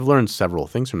learned several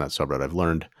things from that subreddit. I've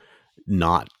learned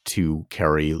not to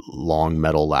carry long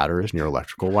metal ladders near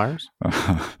electrical wires,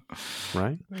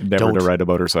 right? Never to ride a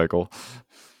motorcycle.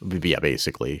 Yeah,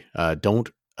 basically. Don't,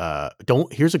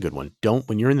 here's a good one.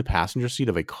 When you're in the passenger seat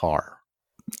of a car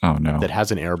that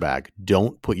has an airbag,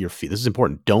 don't put your feet, this is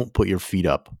important, don't put your feet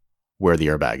up where the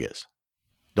airbag is.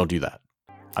 Don't do that.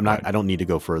 I don't need to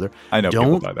go further. I know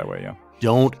people die that way, yeah.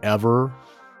 Don't ever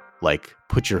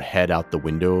put your head out the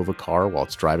window of a car while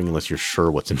it's driving unless you're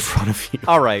sure what's in front of you.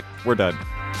 All right, we're done.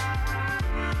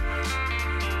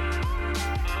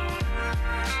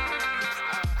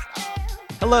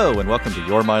 Hello, and welcome to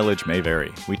Your Mileage May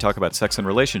Vary. We talk about sex and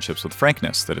relationships with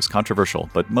frankness that is controversial,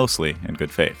 but mostly in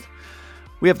good faith.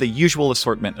 We have the usual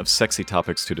assortment of sexy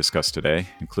topics to discuss today,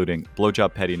 including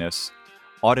blowjob pettiness,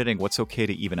 auditing what's okay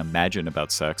to even imagine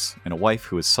about sex, and a wife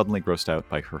who is suddenly grossed out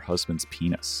by her husband's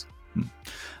penis.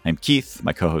 I'm Keith.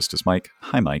 My co-host is Mike.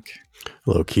 Hi, Mike.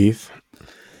 Hello, Keith.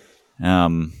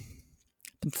 Been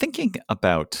thinking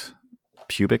about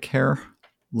pubic hair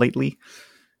lately.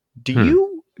 Do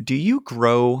you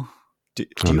grow? Do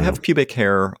you have pubic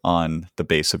hair on the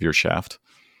base of your shaft?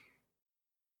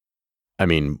 I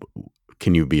mean,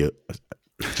 can you be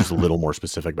just a little more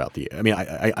specific about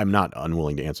I'm not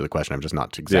unwilling to answer the question. I'm just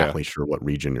not exactly sure what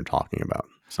region you're talking about.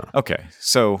 So. Okay.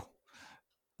 So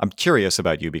I'm curious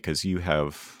about you because you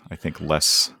have, I think,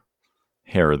 less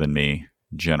hair than me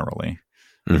generally.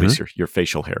 Mm-hmm. At least your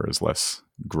facial hair is less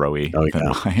growy than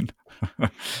mine.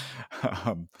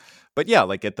 But yeah,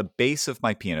 at the base of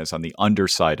my penis, on the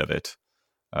underside of it,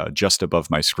 just above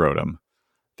my scrotum,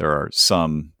 there are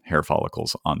some hair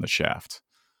follicles on the shaft,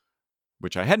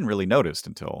 which I hadn't really noticed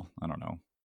until,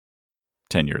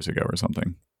 10 years ago or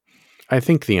something. I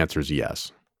think the answer is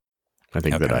yes. I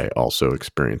think that I also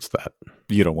experienced that.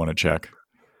 You don't want to check?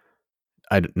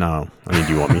 No. I mean,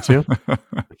 do you want me to?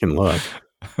 I can look.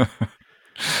 If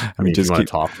you want to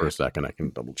talk for a second, I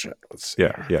can double check. Let's see.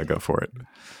 Yeah, go for it.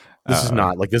 This is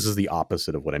not this is the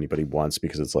opposite of what anybody wants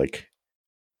because it's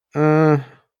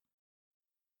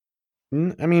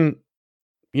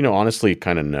honestly,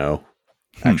 kind of no,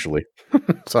 actually.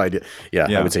 So I did. Yeah,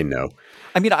 I would say no.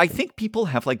 I think people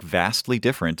have vastly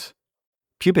different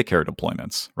pubic hair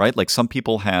deployments, right? Some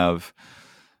people have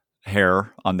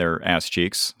hair on their ass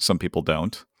cheeks. Some people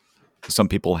don't. Some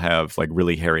people have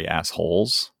really hairy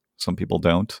assholes. Some people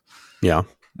don't. Yeah.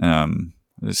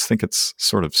 I just think it's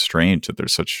sort of strange that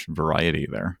there's such variety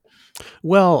there.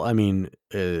 Well,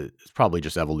 it's probably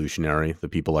just evolutionary. The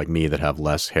people like me that have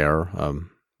less hair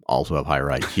also have higher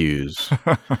IQs,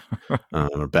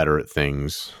 are better at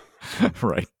things.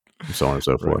 Right. And so on and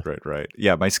so forth. Right.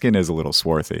 Yeah, my skin is a little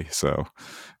swarthy, so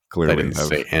clearly I didn't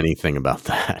say anything about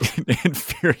that.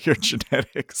 Inferior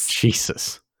genetics.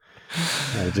 Jesus.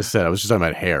 I was just talking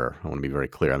about hair. I want to be very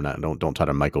clear. I'm not. Don't try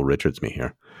to Michael Richards me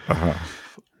here.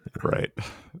 Right.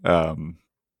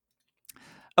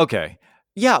 Okay.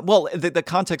 Yeah. Well, the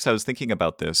context I was thinking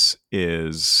about this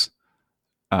is,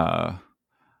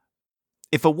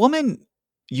 if a woman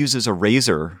uses a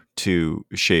razor to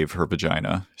shave her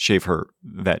vagina, shave her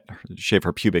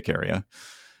pubic area,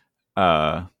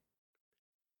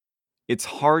 it's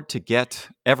hard to get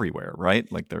everywhere, right?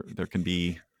 There can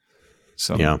be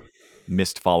some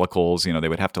missed follicles. They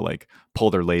would have to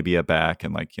pull their labia back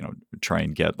and try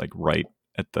and get right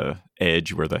at the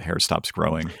edge where the hair stops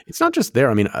growing. It's not just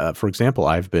there. For example,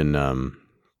 I've been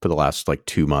for the last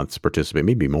 2 months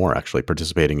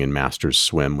participating in Masters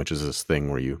Swim, which is this thing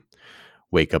where you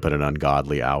wake up at an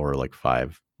ungodly hour,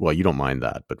 5. Well, you don't mind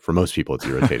that, but for most people, it's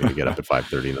irritating to get up at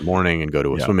 5:30 in the morning and go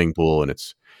to a swimming pool. And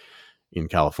it's in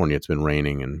California, it's been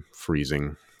raining and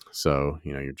freezing. So,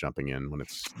 you're jumping in when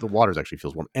the water actually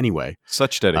feels warm. Anyway.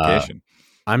 Such dedication.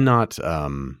 I'm not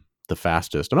the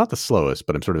fastest. I'm not the slowest,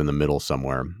 but I'm sort of in the middle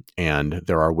somewhere. And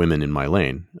there are women in my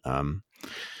lane.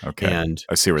 Okay. And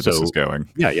I see where this is going.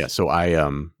 Yeah. So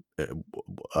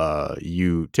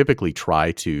you typically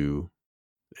try to,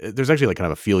 there's actually kind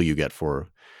of a feel you get for,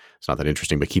 it's not that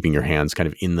interesting, but keeping your hands kind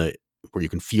of where you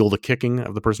can feel the kicking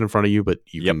of the person in front of you, but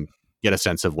you can get a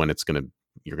sense of when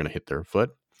you're going to hit their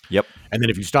foot. Yep. And then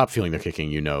if you stop feeling the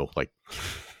kicking,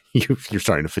 you're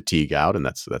starting to fatigue out, and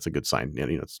that's a good sign.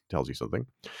 It tells you something.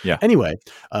 Yeah. Anyway,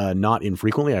 not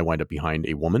infrequently, I wind up behind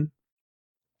a woman,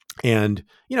 and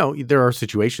there are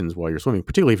situations while you're swimming,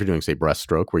 particularly if you're doing, say,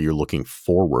 breaststroke, where you're looking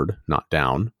forward, not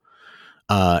down,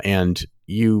 and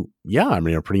you're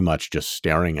pretty much just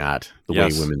staring at the way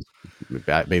women's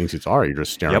bathing suits are. You're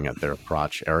just staring at their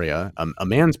crotch area. A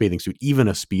man's bathing suit, even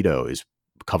a Speedo,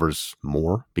 covers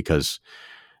more because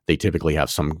they typically have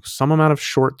some amount of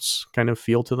shorts kind of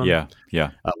feel to them. Yeah.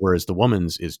 Yeah. Whereas the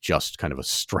woman's is just kind of a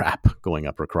strap going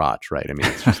up her crotch, right? I mean,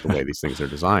 it's just the way these things are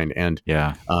designed. And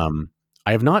Yeah.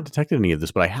 I have not detected any of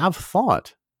this, but I have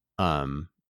thought,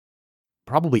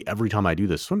 probably every time I do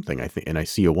this swim thing, I think, and I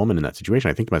see a woman in that situation,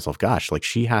 I think to myself, gosh, like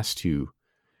she has to,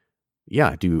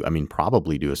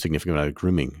 probably do a significant amount of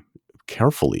grooming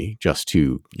carefully just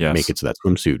to make Yes. it so that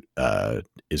swimsuit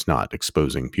is not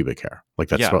exposing pubic hair. Like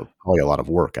that's Yeah. probably a lot of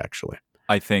work, actually.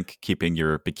 I think keeping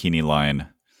your bikini line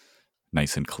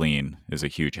nice and clean is a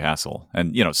huge hassle.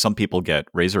 And, some people get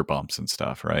razor bumps and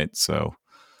stuff, right? So,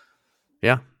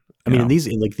 Yeah. I mean, in these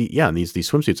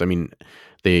swimsuits, I mean,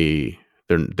 they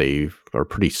are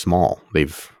pretty small.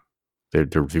 They've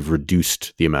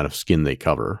reduced the amount of skin they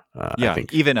cover. yeah, I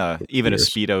think even a years.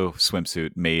 Speedo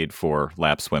swimsuit made for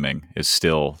lap swimming is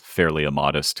still fairly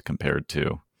immodest compared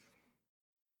to,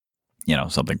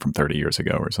 something from 30 years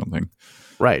ago or something.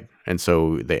 Right. And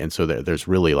so there's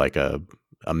really like a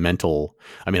mental,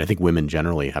 I mean, I think women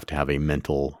generally have to have a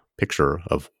mental picture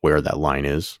of where that line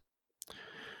is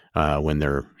when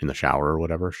they're in the shower or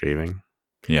whatever, shaving.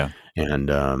 Yeah. And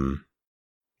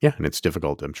and it's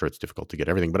difficult. I'm sure it's difficult to get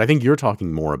everything, but I think you're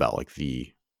talking more about like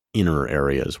the inner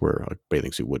areas where a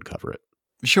bathing suit would cover it.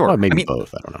 Sure. Well, maybe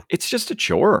both. I don't know. It's just a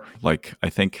chore. Like, I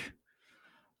think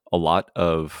a lot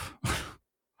of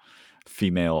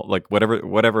female, like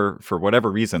whatever, for whatever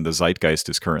reason, the zeitgeist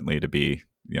is currently to be,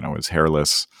 as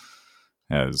hairless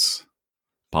as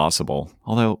possible.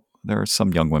 Although there are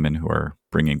some young women who are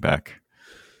bringing back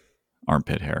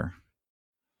armpit hair.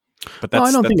 But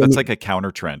that's like a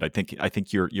counter trend. I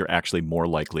think you're actually more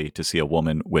likely to see a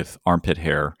woman with armpit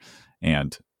hair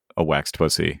and a waxed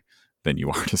pussy than you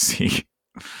are to see.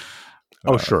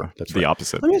 Oh, sure, that's the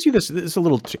opposite. Let me ask you this: this is a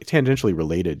little tangentially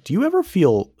related. Do you ever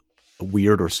feel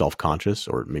weird or self-conscious,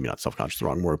 or maybe not self-conscious, the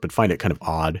wrong word, but find it kind of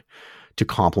odd to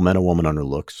compliment a woman on her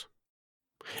looks?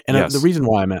 And yes. The reason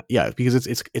why because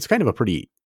it's kind of a pretty,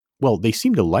 well, they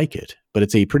seem to like it, but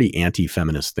it's a pretty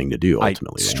anti-feminist thing to do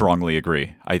ultimately. I strongly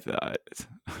agree.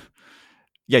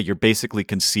 You're basically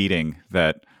conceding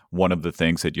that one of the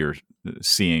things that you're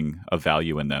seeing a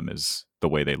value in them is the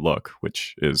way they look,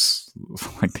 which is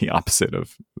like the opposite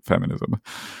of feminism.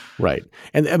 Right.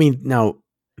 And I mean, now,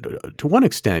 to one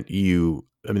extent,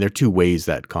 there are two ways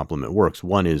that compliment works.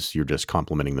 One is you're just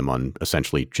complimenting them on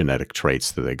essentially genetic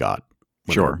traits that they got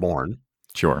when they were born.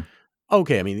 Sure.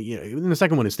 Okay. I mean, and the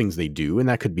second one is things they do, and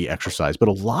that could be exercise. But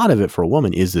a lot of it for a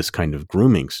woman is this kind of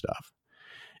grooming stuff.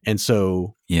 And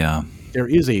so there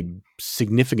is a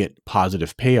significant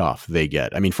positive payoff they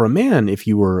get. I mean, for a man, if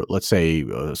you were, let's say,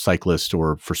 a cyclist,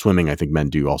 or for swimming, I think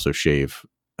men do also shave.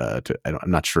 I'm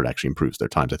not sure it actually improves their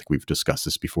times. I think we've discussed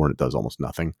this before, and it does almost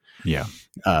nothing. Yeah.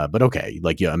 But okay,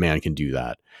 a man can do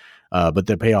that. But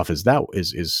the payoff is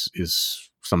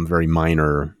some very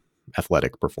minor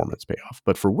athletic performance payoff.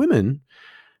 But for women,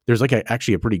 there's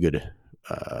actually a pretty good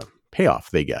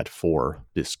payoff they get for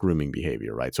this grooming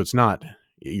behavior, right? So it's not,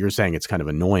 you're saying it's kind of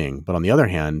annoying, but on the other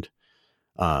hand,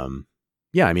 I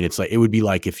mean, it's like, it would be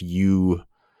like if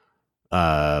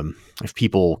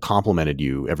people complimented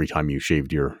you every time you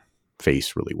shaved your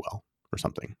face really well or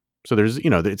something. So there's,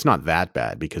 it's not that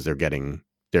bad because they're getting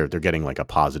like a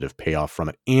positive payoff from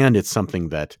it. And it's something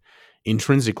that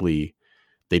intrinsically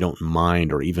they don't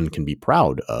mind or even can be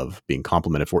proud of being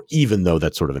complimented for, even though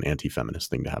that's sort of an anti-feminist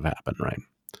thing to have happen. Right.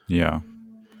 Yeah.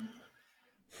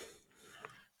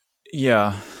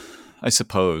 Yeah, I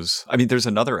suppose. I mean, there's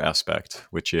another aspect,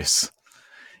 which is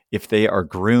if they are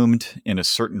groomed in a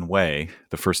certain way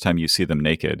the first time you see them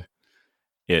naked,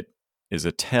 it is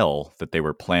a tell that they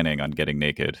were planning on getting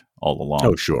naked all along.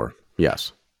 Oh, sure.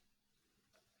 Yes.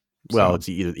 Well, it's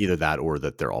either that or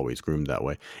that they're always groomed that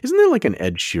way. Isn't there like an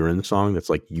Ed Sheeran song that's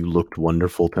like, "You looked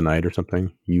wonderful tonight" or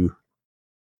something?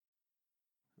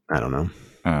 I don't know.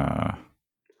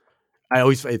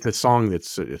 It's a song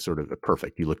that's it's sort of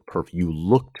perfect. You look perfect. You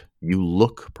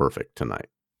look perfect tonight.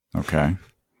 Okay.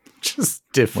 Just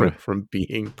different from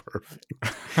being perfect.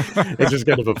 It's just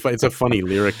kind of it's a funny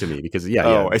lyric to me because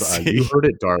I see. You heard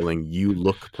it, darling. You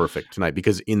look perfect tonight.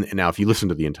 Because now, if you listen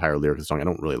to the entire lyric of the song, I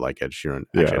don't really like Ed Sheeran.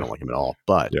 Actually, I don't like him at all.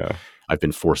 But I've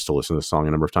been forced to listen to the song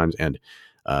a number of times, and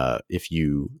if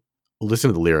you listen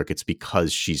to the lyric, it's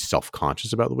because she's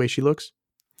self-conscious about the way she looks.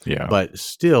 Yeah, but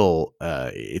still,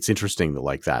 it's interesting that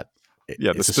like that.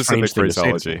 The specific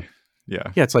phraseology.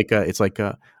 Yeah. It's like,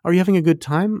 are you having a good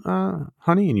time,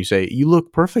 honey? And you say, you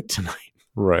look perfect tonight.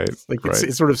 Right.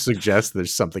 It sort of suggests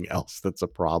there's something else that's a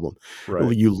problem. Right.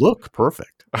 Well, you look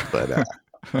perfect, but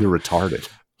you're retarded.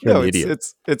 You're an idiot.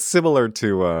 It's similar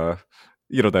to,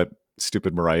 that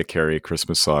stupid Mariah Carey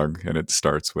Christmas song, and it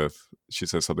starts with, she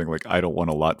says something like, "I don't want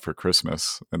a lot for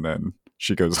Christmas," and then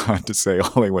she goes on to say,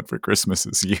 "All I want for Christmas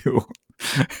is you."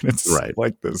 And it's Right.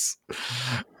 like this.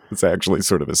 It's actually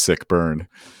sort of a sick burn.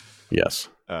 Yes.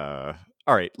 All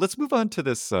right, let's move on to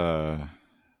this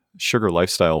Sugar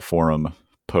Lifestyle Forum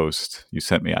post you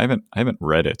sent me. I haven't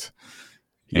read it.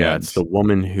 Yeah, it's the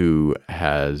woman who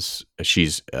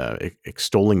she's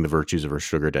extolling the virtues of her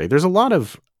sugar daddy. There's a lot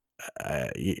of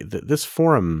this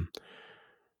forum.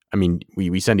 I mean,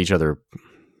 we send each other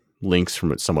links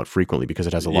from it somewhat frequently because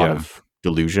it has a lot of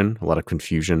delusion, a lot of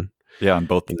confusion. Yeah, on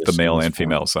both the male and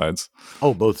female sides.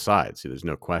 Oh, both sides. There's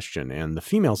no question. And the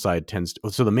female side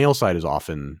so the male side is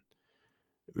often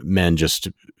men just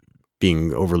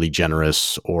being overly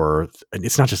generous, or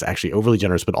it's not just actually overly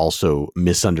generous, but also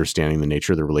misunderstanding the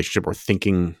nature of the relationship, or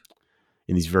thinking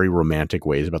in these very romantic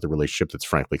ways about the relationship that's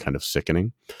frankly kind of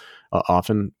sickening.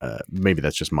 Often, maybe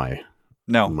that's just my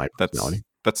personality.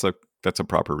 That's a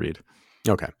proper read.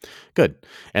 Okay, good.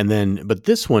 And then, but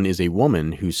this one is a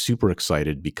woman who's super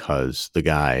excited because the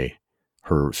guy,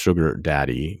 her sugar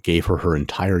daddy, gave her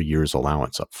entire year's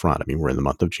allowance up front. I mean, we're in the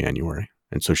month of January.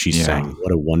 And so she's saying,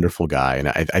 what a wonderful guy.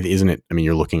 And isn't it, I mean,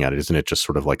 you're looking at it, isn't it just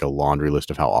sort of like a laundry list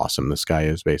of how awesome this guy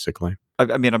is, basically?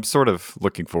 I mean, I'm sort of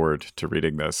looking forward to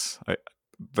reading this.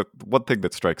 The one thing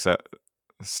that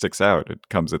sticks out, it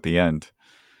comes at the end.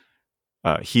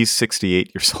 He's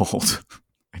 68 years old.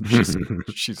 And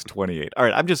she's 28. All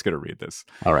right, I'm just going to read this.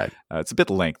 All right. It's a bit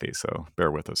lengthy, so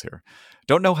bear with us here.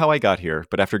 Don't know how I got here,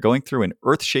 but after going through an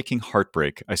earth-shaking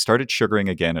heartbreak, I started sugaring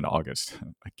again in August.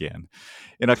 Again.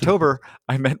 In October,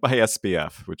 I met my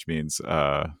SBF, which means...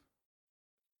 what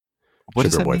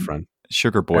sugar boyfriend. Mean?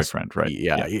 Sugar boyfriend, right?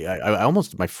 Yeah. I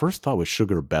almost, my first thought was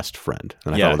sugar best friend.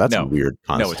 And I thought, well, that's a weird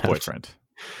concept. No, it's boyfriend.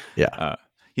 Yeah.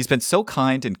 He's been so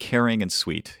kind and caring and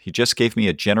sweet. He just gave me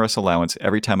a generous allowance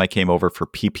every time I came over for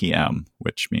PPM,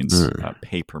 which means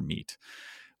pay per meet.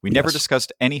 We never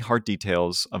discussed any hard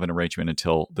details of an arrangement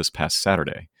until this past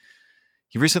Saturday.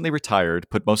 He recently retired,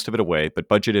 put most of it away, but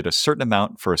budgeted a certain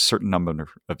amount for a certain number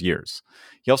of years.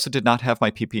 He also did not have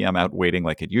my PPM out waiting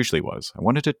like it usually was. I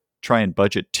wanted to try and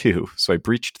budget too, so I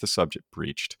broached the subject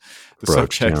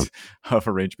of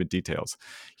arrangement details.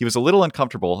 He was a little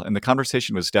uncomfortable, and the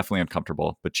conversation was definitely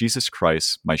uncomfortable, but Jesus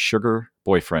Christ, my sugar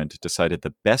boyfriend decided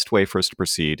the best way for us to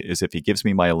proceed is if he gives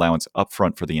me my allowance up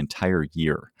front for the entire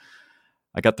year.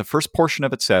 I got the first portion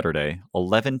of it Saturday,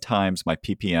 11 times my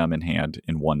PPM in hand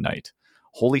in one night.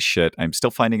 Holy shit, I'm still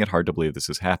finding it hard to believe this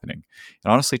is happening. It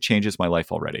honestly changes my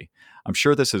life already. I'm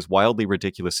sure this is a wildly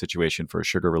ridiculous situation for a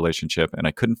sugar relationship, and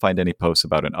I couldn't find any posts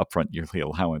about an upfront yearly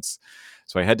allowance.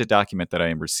 So I had to document that I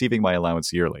am receiving my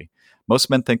allowance yearly. Most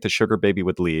men think the sugar baby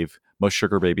would leave. Most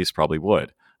sugar babies probably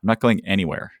would. I'm not going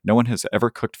anywhere. No one has ever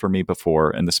cooked for me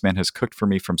before, and this man has cooked for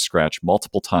me from scratch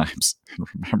multiple times and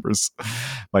remembers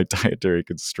my dietary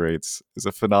constraints, is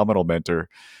a phenomenal mentor,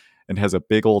 and has a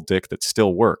big old dick that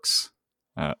still works.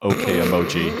 Okay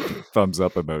emoji, thumbs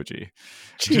up emoji.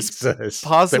 Jesus, it's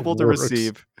possible to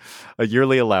receive a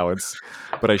yearly allowance,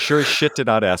 but I sure as shit did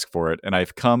not ask for it, and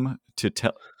I've come to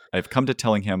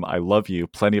telling him I love you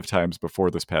plenty of times before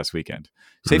this past weekend.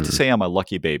 Safe to say I'm a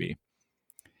lucky baby.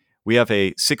 We have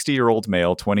a 60-year-old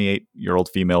male, 28-year-old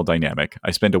female dynamic.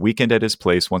 I spend a weekend at his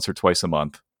place once or twice a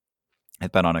month.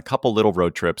 I've been on a couple little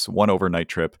road trips, one overnight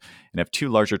trip, and have 2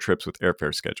 larger trips with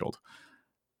airfare scheduled.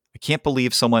 I can't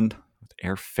believe someone...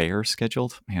 airfare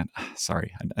scheduled? Man,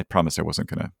 sorry. I promised I wasn't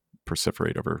going to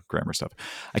perseverate over grammar stuff.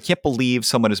 I can't believe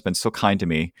someone has been so kind to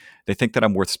me. They think that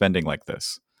I'm worth spending like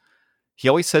this. He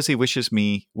always says he wishes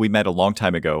we met a long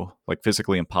time ago, like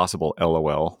physically impossible,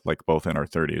 LOL, like both in our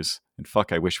 30s. And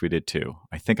fuck, I wish we did too.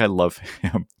 I think I love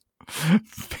him.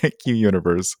 Thank you,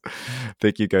 universe.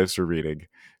 Thank you guys for reading.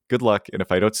 Good luck. And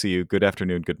if I don't see you, good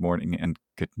afternoon, good morning, and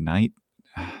good night.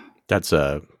 That's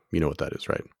you know what that is,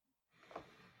 right?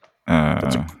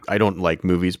 I don't like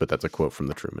movies, but that's a quote from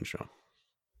The Truman Show.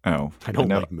 Oh, I don't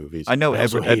like movies. I know. I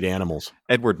also hate animals.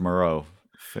 Edward Murrow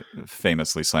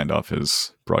famously signed off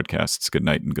his broadcasts "Good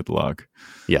night and good luck."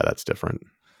 Yeah, that's different.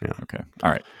 Yeah. Okay.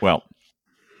 All right. Well,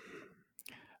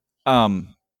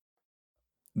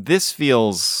 this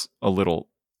feels a little.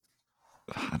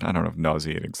 I don't know if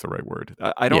nauseating is the right word.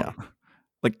 I don't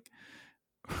like.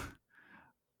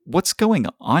 What's going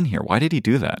on here? Why did he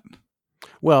do that?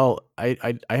 Well, I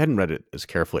hadn't read it as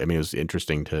carefully. I mean, it was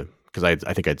interesting because I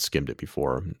think I'd skimmed it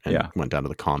before and went down to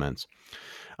the comments.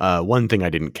 One thing I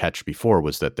didn't catch before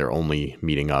was that they're only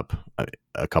meeting up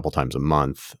a couple times a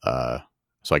month.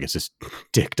 So I guess his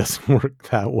dick doesn't work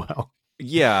that well.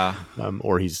 Yeah.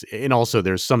 Or and also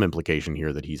there's some implication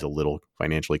here that he's a little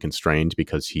financially constrained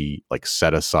because he like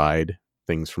set aside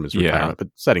things from his Yeah. retirement, but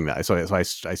setting that. So I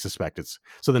suspect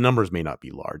so the numbers may not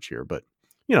be large here, but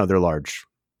they're large.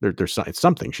 It's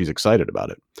something. She's excited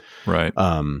about it. Right.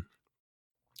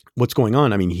 What's going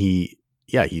on? I mean,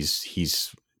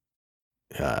 he's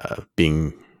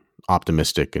being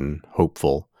optimistic and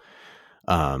hopeful.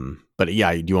 But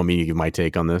yeah, do you want me to give my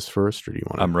take on this first, or do you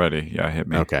want to? I'm ready. Yeah, hit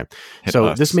me. Okay. Hit So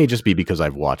us. this may just be because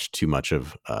I've watched too much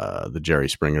of the Jerry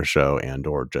Springer Show and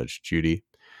or Judge Judy,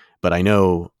 but I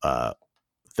know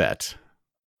that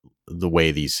the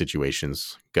way these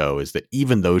situations go is that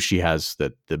even though she has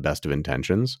the best of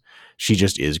intentions, she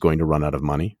just is going to run out of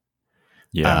money.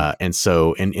 Yeah. And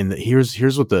so,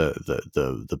 here's what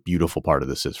the beautiful part of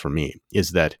this is for me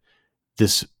is that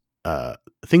this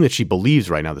thing that she believes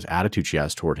right now, this attitude she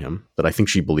has toward him, that I think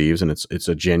she believes, and it's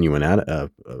a genuine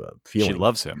feeling. She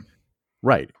loves him,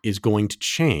 right? Is going to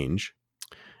change,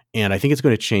 and I think it's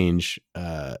going to change.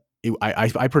 I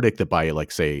predict that by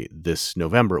like say this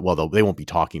November, well, they won't be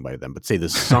talking by then, but say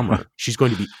this summer, she's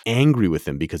going to be angry with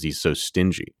him because he's so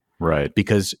stingy, right?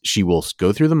 Because she will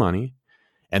go through the money,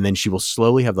 and then she will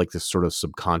slowly have like this sort of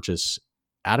subconscious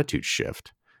attitude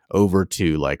shift over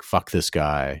to like fuck this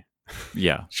guy.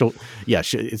 Yeah. So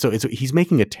he's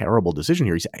making a terrible decision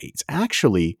here. He's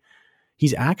actually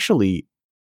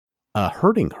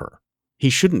hurting her. He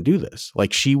shouldn't do this.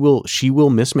 Like she will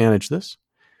mismanage this.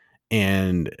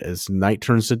 And as night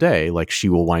turns to day, like she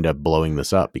will wind up blowing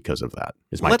this up because of that.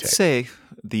 Is my take. Let's say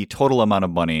the total amount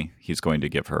of money he's going to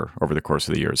give her over the course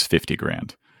of the year is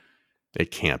 $50,000.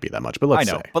 It can't be that much, but let's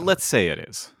say. But let's say it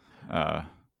is.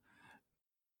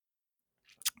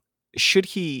 Should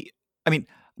he? I mean,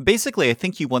 basically, I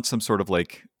think you want some sort of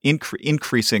like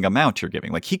increasing amount you're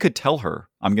giving. Like he could tell her,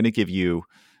 "I'm going to give you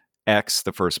X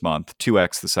the first month,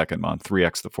 2X the second month,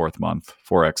 3X the fourth month,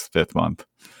 4X the fifth month."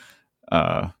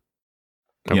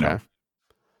 Okay.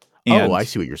 And, I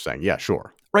see what you're saying. Yeah,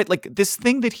 sure. Right. Like this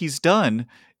thing that he's done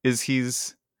is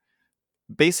he's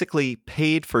basically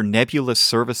paid for nebulous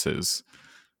services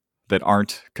that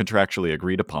aren't contractually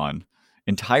agreed upon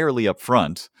entirely up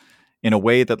front in a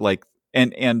way that like,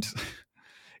 and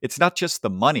it's not just the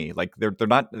money, like they're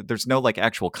not, there's no like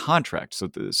actual contract. So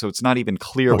it's not even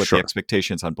clear what the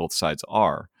expectations on both sides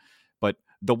are. But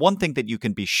the one thing that you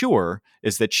can be sure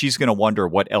is that she's going to wonder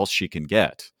what else she can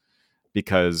get,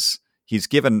 because he's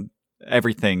given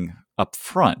everything up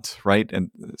front, right?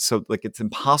 And so like it's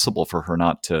impossible for her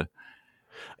not to.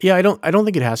 Yeah, I don't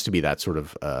think it has to be that sort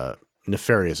of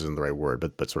nefarious isn't the right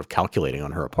word, but sort of calculating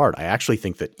on her part. I actually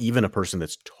think that even a person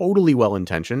that's totally well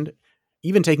intentioned,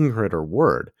 even taking her at her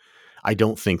word, I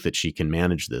don't think that she can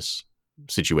manage this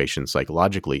situation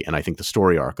psychologically. And I think the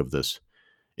story arc of this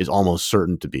is almost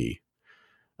certain to be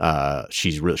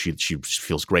she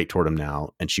feels great toward him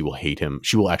now, and she will hate him.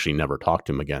 She will actually never talk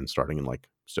to him again starting in like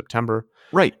September.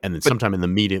 Right. And then sometime in the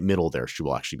middle there, she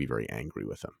will actually be very angry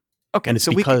with him. Okay. And it's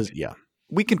so because,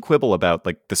 we can quibble about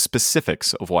like the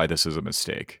specifics of why this is a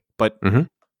mistake, but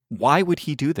why would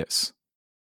he do this?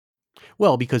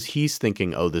 Well, because he's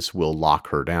thinking, oh, this will lock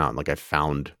her down. Like I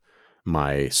found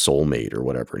my soulmate or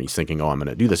whatever. And he's thinking, oh, I'm going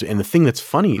to do this. And the thing that's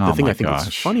funny, I think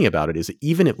that's funny about it is that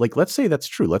even if like, let's say that's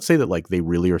true. Let's say that like they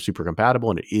really are super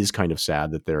compatible, and it is kind of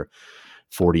sad that they're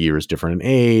 40 years different in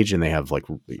age, and they have like,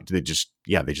 they just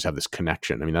have this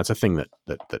connection. I mean, that's a thing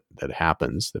that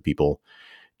happens, that people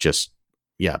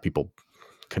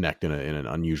connect in an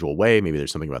unusual way. Maybe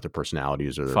there's something about their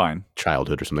personalities or their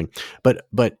childhood or something. But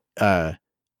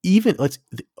even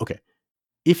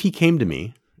if he came to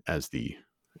me as the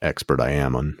expert I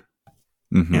am on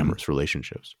amorous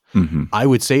relationships, I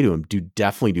would say to him,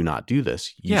 definitely do not do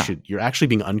this. You're actually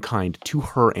being unkind to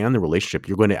her and the relationship.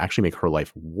 You're going to actually make her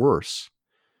life worse.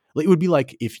 It would be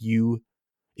like if you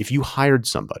hired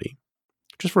somebody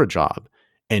just for a job,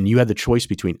 and you had the choice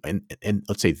between, and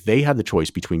let's say they had the choice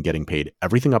between getting paid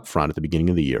everything up front at the beginning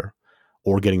of the year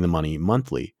or getting the money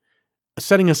monthly,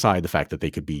 setting aside the fact that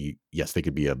they could be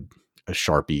a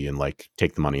Sharpie and like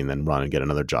take the money and then run and get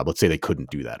another job. Let's say they couldn't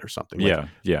do that or something.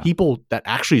 People, that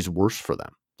actually is worse for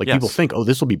them. Like people think, oh,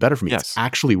 this will be better for me. It's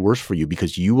actually worse for you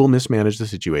because you will mismanage the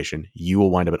situation. You will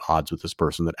wind up at odds with this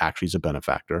person that actually is a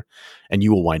benefactor, and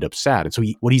you will wind up sad. And so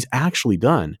what he's actually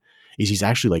done is he's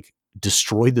actually like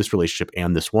destroyed this relationship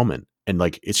and this woman. And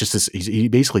like, it's just this, he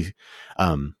basically,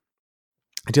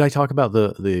 did I talk about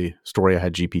the story I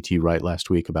had GPT write last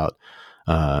week about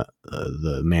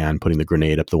the man putting the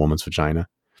grenade up the woman's vagina?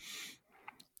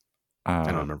 I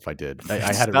don't remember if I did.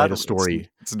 I had to write a story.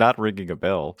 It's not ringing a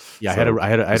bell. Yeah, so I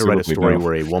had to write a story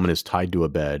where a woman is tied to a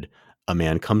bed. A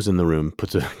man comes in the room,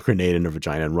 puts a grenade in her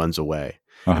vagina, and runs away.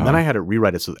 And then I had to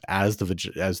rewrite it so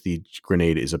that as the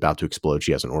grenade is about to explode,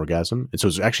 she has an orgasm. And so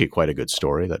it's actually quite a good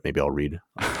story that maybe I'll read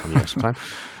on the next time.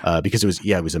 Because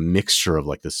it was a mixture of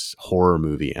like this horror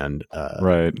movie and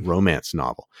romance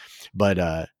novel.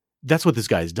 But that's what this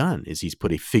guy's done, is he's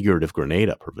put a figurative grenade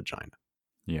up her vagina.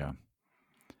 Yeah.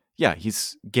 Yeah,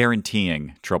 he's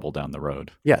guaranteeing trouble down the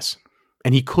road. Yes.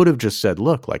 And he could have just said,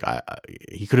 look, like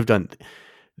he could have done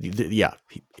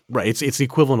right. It's the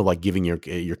equivalent of like giving your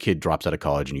kid drops out of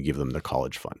college and you give them their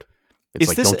college fund. It's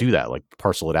like, don't do that. Like,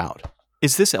 parcel it out.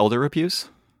 Is this elder abuse?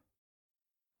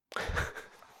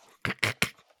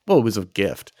 Well, it was a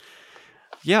gift.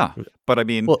 Yeah, but I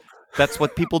mean, that's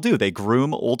what people do. They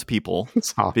groom old people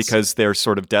because they're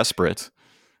sort of desperate.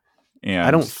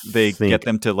 And they get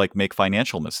them to like make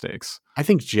financial mistakes. I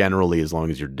think generally, as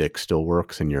long as your dick still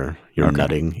works and you're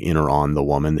nutting in or on the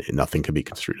woman, nothing can be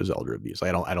construed as elder abuse.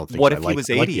 I don't think. What if he was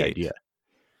 88?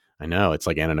 I know, it's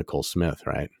like Anna Nicole Smith,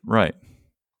 right? Right.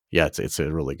 Yeah, it's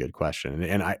a really good question,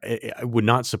 and it would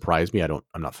not surprise me. I'm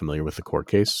not familiar with the court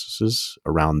cases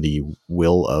around the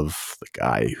will of the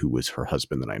guy who was her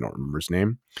husband, that I don't remember his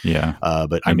name. Yeah,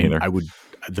 but I would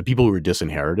the people who were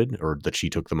disinherited, or that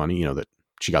she took the money, that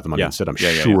she got the money instead. I'm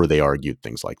sure they argued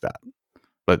things like that.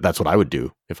 But that's what I would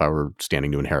do if I were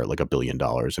standing to inherit like $1 billion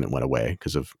and it went away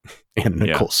because of Anna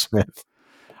Nicole Smith.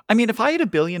 I mean, if I had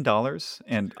 $1 billion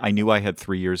and I knew I had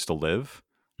 3 years to live,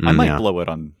 I might blow it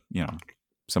on,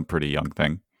 some pretty young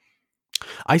thing.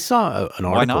 I saw an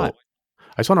article. Why not?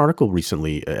 I saw an article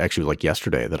recently, actually like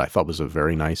yesterday, that I thought was a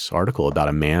very nice article about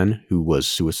a man who was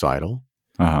suicidal.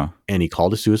 And he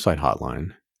called a suicide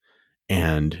hotline,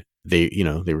 and they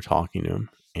were talking to him,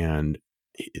 and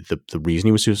the reason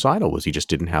he was suicidal was he just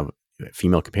didn't have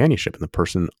female companionship. And the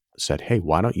person said, "Hey,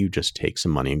 why don't you just take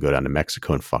some money and go down to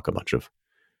Mexico and fuck a bunch of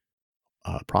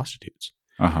prostitutes?"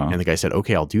 And the guy said,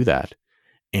 "Okay, I'll do that."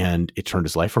 And it turned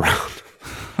his life around.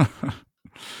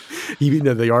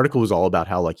 The article was all about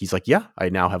how, like, he's like, "Yeah, I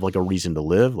now have like a reason to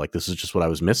live. Like, this is just what I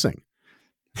was missing."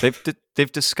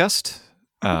 They've discussed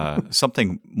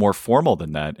something more formal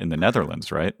than that in the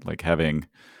Netherlands, right? Like having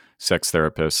sex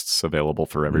therapists available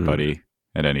for everybody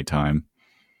at any time.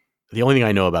 The only thing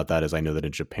I know about that is I know that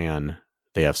in Japan,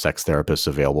 they have sex therapists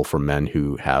available for men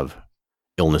who have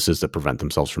illnesses that prevent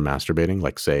themselves from masturbating,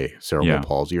 like, say, cerebral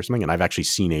palsy or something. And I've actually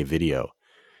seen a video.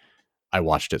 I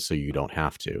watched it so you don't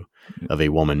have to, of a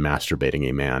woman masturbating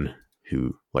a man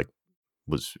who like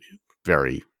was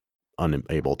very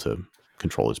unable to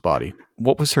control his body.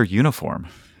 What was her uniform?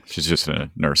 She's just a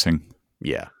nursing.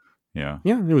 Yeah. Yeah.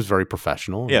 Yeah. It was very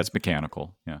professional. Yeah. It's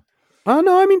mechanical. Yeah.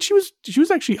 No, I mean, she was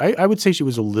actually, I would say she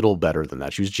was a little better than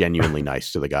that. She was genuinely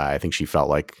nice to the guy. I think she felt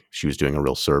like she was doing a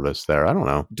real service there. I don't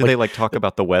know. Do they like talk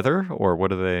about the weather, or what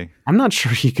do they? I'm not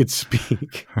sure he could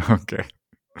speak. Okay.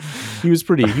 He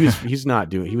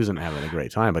wasn't having a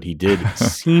great time, but he did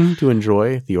seem to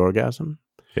enjoy the orgasm.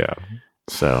 Yeah.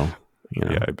 So,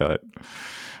 Yeah, I bet.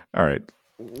 All right.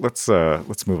 Let's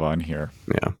move on here.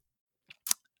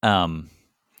 Yeah.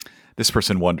 This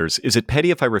person wonders, is it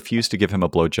petty if I refuse to give him a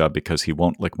blowjob because he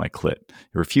won't lick my clit?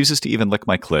 He refuses to even lick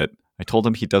my clit. I told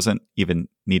him he doesn't even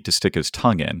need to stick his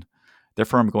tongue in.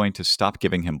 Therefore, I'm going to stop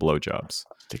giving him blowjobs.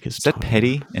 Is that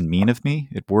petty and mean of me?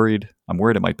 I'm worried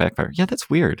it might backfire. Yeah, that's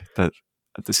weird. The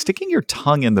sticking your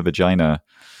tongue in the vagina,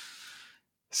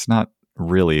 it's not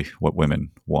really what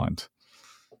women want.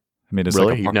 I mean, it's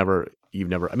really? like you've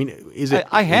never. I mean, is it?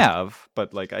 I have,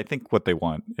 but like, I think what they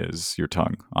want is your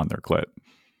tongue on their clit.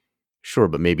 Sure,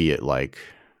 but maybe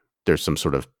there's some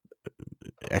sort of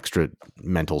extra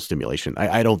mental stimulation.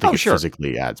 I don't think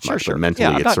physically adds much, but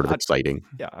mentally it's sort of exciting.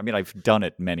 Yeah, I mean, I've done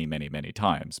it many, many, many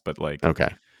times, but like,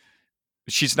 okay,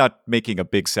 she's not making a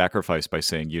big sacrifice by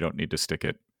saying you don't need to stick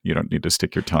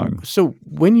your tongue. So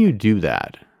when you do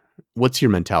that, what's your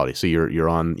mentality? So you're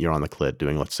on the clit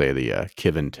doing, let's say, the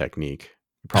Kivin technique.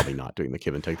 Probably not doing the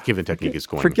Kivin technique. Kivin technique is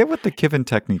going. Forget what the Kivin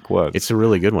technique was. It's a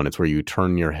really good one. It's where you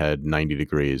turn your head 90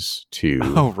 degrees to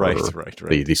right.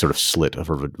 The sort of slit of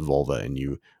her vulva, and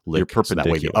you lick. You're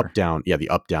perpendicular. So that way, the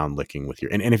up down licking with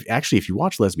your and if you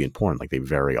watch lesbian porn, like, they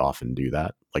very often do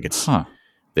that. Like, it's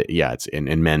it's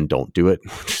and men don't do it,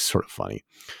 which is sort of funny.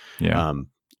 Yeah.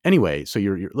 Anyway, so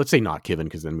you're let's say not Kivin,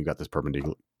 because then we've got this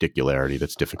perpendicularity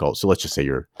that's difficult. So let's just say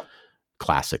your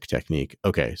classic technique.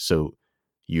 Okay, so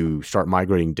you start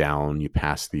migrating down, you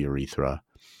pass the urethra,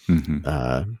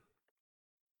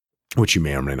 which you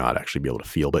may or may not actually be able to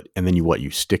feel. And then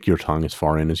you stick your tongue as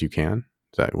far in as you can?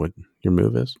 Is that what your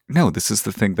move is? No, this is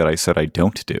the thing that I said I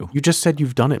don't do. You just said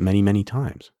you've done it many, many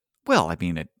times. Well, I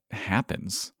mean, it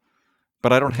happens.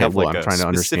 But I don't have like a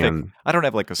specific, I don't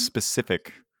have like a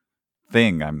specific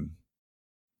thing I'm,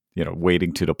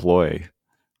 waiting to deploy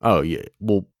Oh yeah.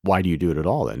 Well, why do you do it at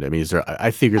all then? I mean, is there?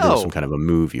 I figured there was some Oh, kind of a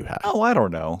move you had. I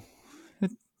don't know.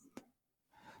 It,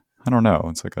 I don't know.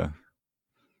 It's like a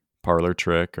parlor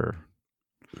trick, or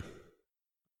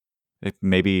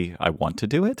maybe I want to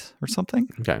do it or something.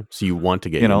 Okay, so you want to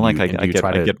get You know, and like you and do you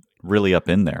try I to get really up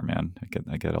in there, man.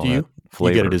 I get all that you get it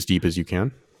flavor. as deep as you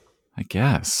can? I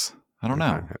guess. I don't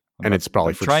Okay, know. and it's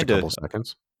probably I'm for just a trying to couple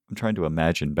seconds. I'm trying to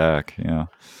imagine back. Yeah.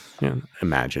 Yeah,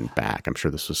 imagine back. I'm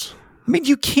sure this was. I mean,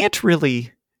 you can't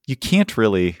really, you can't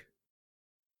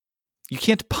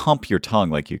pump your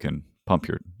tongue like you can pump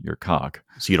your cock.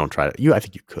 So you don't try to. I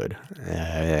think you could.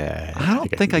 I I don't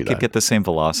think I think could I do could that. get the same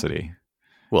velocity. I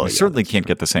Well, yeah, certainly that's can't true.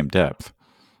 get the same depth.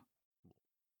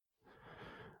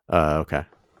 Okay.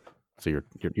 So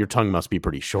your tongue must be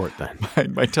pretty short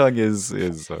then. My tongue is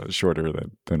shorter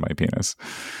than my penis.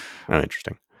 Oh,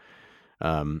 interesting.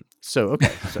 So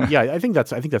okay. So yeah, I think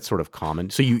that's sort of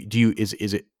common. So is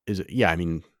it yeah, I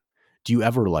mean, do you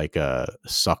ever like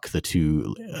suck the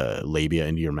two labia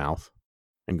into your mouth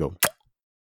and go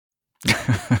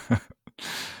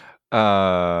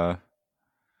uh,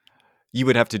 you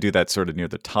would have to do that sort of near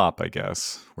the top, I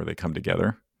guess, where they come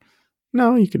together.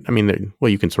 no, you can I mean well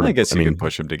you can sort I of guess I you could mean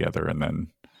push them together and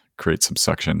then create some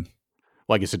suction.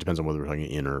 well I guess it depends on whether we're talking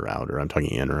in or out or I'm talking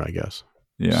inner, I guess.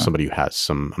 Yeah. Somebody who has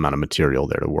some amount of material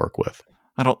there to work with.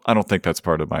 I don't think that's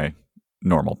part of my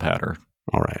normal pattern.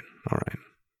 All right. All right.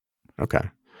 Okay.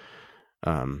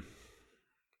 Um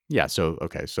yeah, so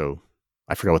okay, so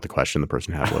I forgot what the question the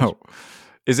person had was. Oh,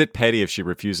 is it petty if she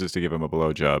refuses to give him a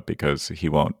blowjob because he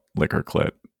won't lick her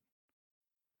clit?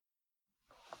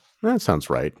 That sounds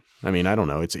right. I mean, I don't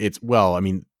know. It's well, I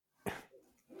mean,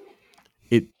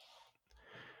 it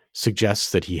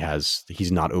suggests that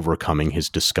he's not overcoming his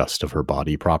disgust of her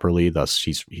body properly. Thus,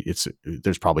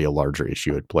 there's probably a larger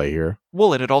issue at play here.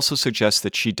 Well, and it also suggests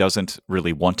that she doesn't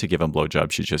really want to give him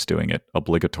blowjobs. She's just doing it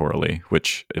obligatorily,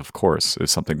 which, of course,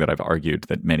 is something that I've argued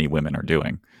that many women are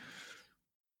doing.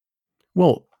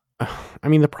 Well, I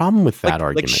mean, the problem with that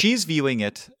argument, like she's viewing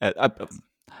it.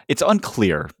 It's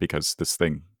unclear because this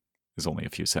thing is only a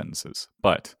few sentences,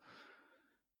 but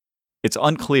it's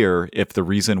unclear if the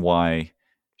reason why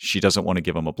she doesn't want to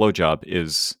give him a blowjob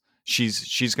is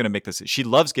she's going to make this. She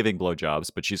loves giving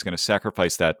blowjobs, but she's going to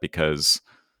sacrifice that because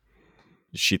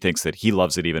she thinks that he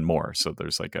loves it even more. So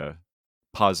there's like a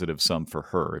positive sum for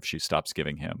her if she stops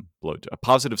giving him a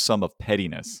positive sum of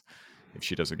pettiness if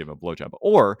she doesn't give him a blowjob.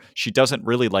 Or she doesn't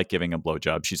really like giving a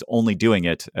blowjob. She's only doing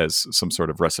it as some sort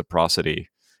of reciprocity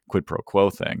quid pro quo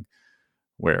thing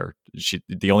where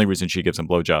the only reason she gives him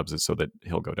blowjobs is so that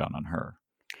he'll go down on her.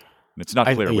 And it's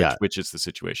not clear which is the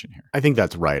situation here. I think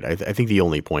that's right. I think the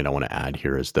only point I want to add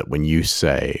here is that when you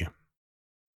say,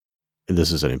 and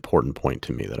this is an important point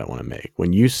to me that I want to make,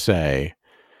 when you say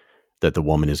that the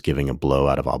woman is giving a blow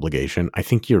out of obligation, I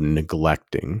think you're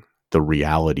neglecting the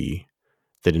reality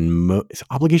that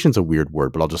obligation's a weird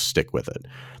word, but I'll just stick with it.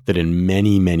 That in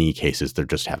many, many cases, they're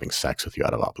just having sex with you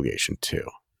out of obligation too.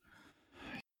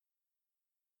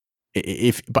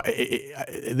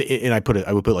 And I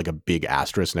would put like a big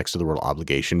asterisk next to the word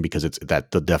obligation because it's that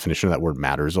the definition of that word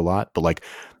matters a lot. But like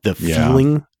the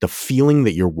feeling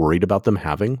that you're worried about them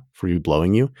having for you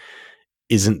blowing you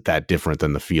isn't that different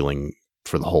than the feeling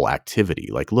for the whole activity.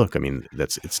 Like, look, I mean,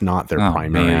 it's not their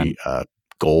primary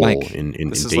goal in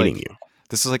dating you.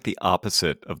 This is like the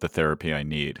opposite of the therapy I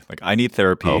need. Like I need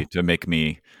therapy to make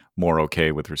me more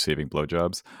okay with receiving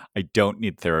blowjobs. I don't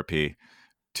need therapy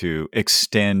to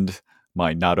extend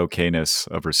my not okayness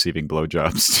of receiving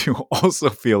blowjobs to also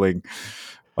feeling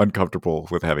uncomfortable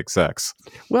with having sex.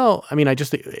 Well, I mean,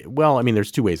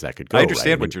 there's two ways that could go. I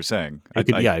understand right? what you're saying.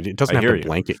 It doesn't have to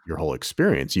blanket your whole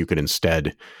experience. You could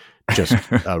instead just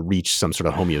reach some sort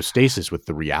of homeostasis with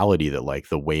the reality that like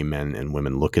the way men and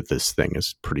women look at this thing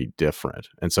is pretty different.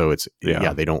 And so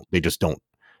they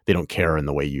don't care in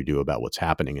the way you do about what's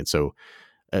happening. And so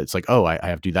it's like, oh, I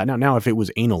have to do that now. Now, if it was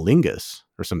analingus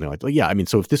or something like that, yeah, I mean,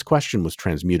 so if this question was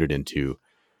transmuted into,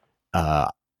 I'm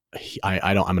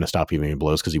going to stop giving him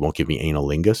blows because he won't give me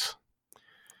analingus,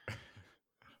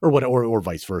 or what, or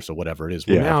vice versa, whatever it is.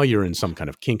 Well, now you're in some kind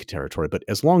of kink territory. But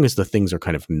as long as the things are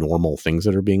kind of normal things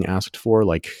that are being asked for,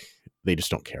 like they just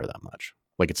don't care that much.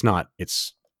 Like it's not.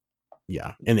 It's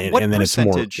yeah, and then it's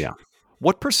more. Yeah.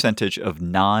 What percentage of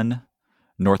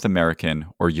non-North American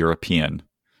or European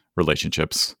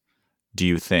relationships do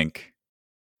you think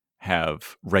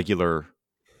have regular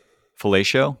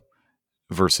fellatio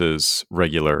versus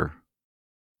regular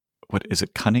what is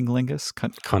it? Cunnilingus?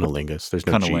 Cunnilingus. There's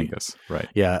no G. Cunnilingus, right?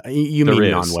 Yeah, you There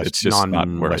mean is. It's just not where I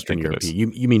non-Western think it is.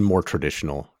 European. You mean more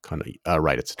traditional kind of.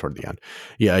 Right, it's toward the end.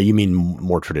 Yeah, you mean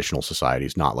more traditional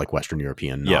societies, not like Western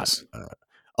European. Yes.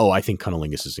 I think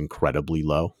cunnilingus is incredibly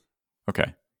low.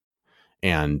 Okay.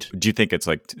 And do you think it's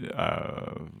like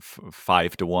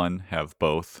 5 to 1 have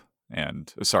both?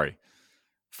 And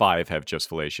 5 have just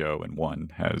fellatio and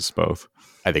 1 has both.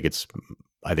 I think it's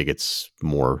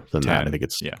more than 10. That. I think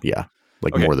it's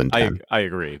like more than 10. I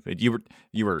agree. But you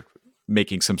were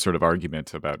making some sort of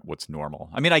argument about what's normal.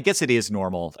 I mean, I guess it is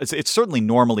normal. It's certainly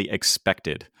normally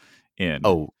expected in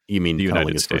you mean the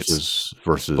United States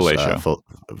versus fellatio.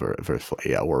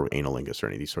 Or analingus or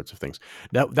any of these sorts of things.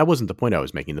 That wasn't the point I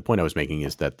was making. The point I was making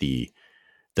is that the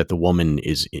woman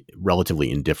is relatively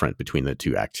indifferent between the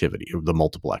two the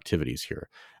multiple activities here.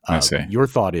 I see. Your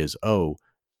thought is, a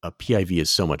PIV is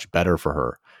so much better for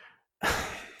her.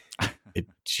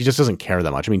 She just doesn't care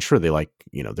that much. I mean, sure, they like,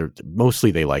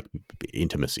 they like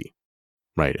intimacy,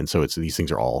 right? And so these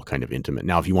things are all kind of intimate.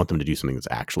 Now, if you want them to do something that's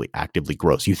actually actively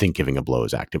gross, you think giving a blow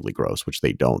is actively gross, which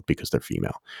they don't because they're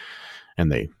female,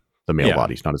 and the male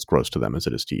body's not as gross to them as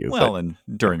it is to you. Well, and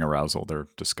during arousal, their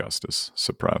disgust is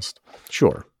suppressed.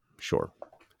 Sure.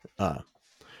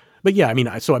 But yeah, I mean,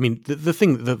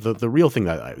 the real thing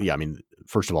that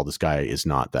first of all, this guy is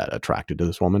not that attracted to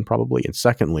this woman, probably, and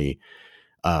secondly,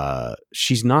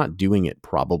 she's not doing it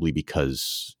probably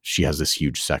because she has this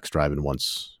huge sex drive and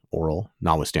wants oral,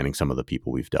 notwithstanding some of the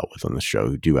people we've dealt with on the show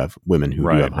who do have women who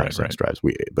do have high sex drives.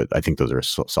 But I think those are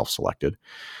self-selected.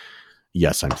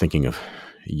 Yes, I'm thinking of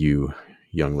you,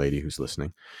 young lady who's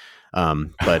listening.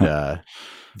 But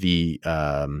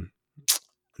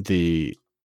the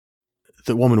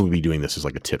woman would be doing this as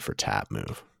like a tit for tat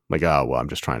move. Like, oh, well, I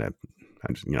just want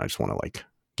to like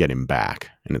get him back.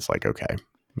 And it's like, okay.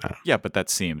 Yeah, but that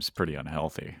seems pretty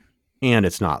unhealthy. And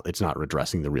it's not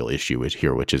redressing the real issue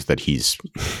here, which is that he's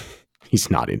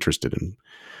not interested in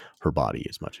her body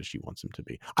as much as she wants him to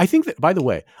be. I think that, by the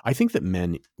way,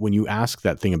 men, when you ask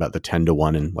that thing about the 10 to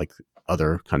 1 in like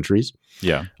other countries,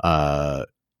 I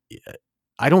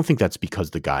don't think that's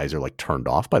because the guys are like turned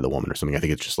off by the woman or something. I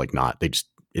think it's just like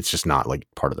it's just not like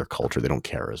part of their culture. They don't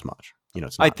care as much.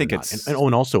 It's not,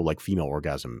 and also like female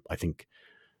orgasm, I think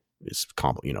is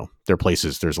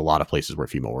there's a lot of places where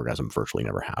female orgasm virtually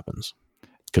never happens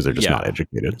because they're just not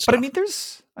educated. But I mean,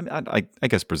 I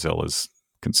guess Brazil is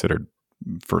considered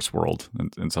first world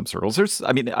in some circles.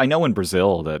 I know in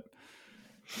Brazil that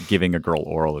giving a girl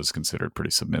oral is considered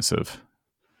pretty submissive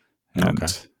and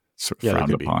sort of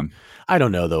frowned upon. I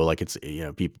don't know though. Like it's,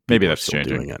 people maybe that's still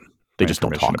changing. Doing it. They just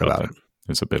don't talk about it.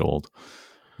 It's a bit old.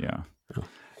 Yeah.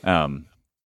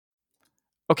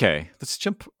 Okay, let's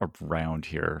jump around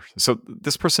here. So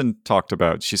this person talked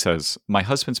about, she says, my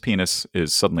husband's penis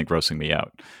is suddenly grossing me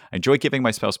out. I enjoy giving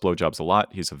my spouse blowjobs a lot.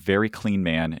 He's a very clean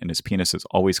man, and his penis is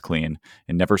always clean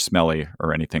and never smelly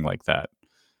or anything like that.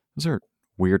 Those are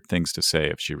weird things to say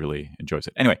if she really enjoys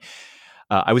it. Anyway,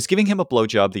 I was giving him a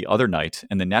blowjob the other night,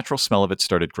 and the natural smell of it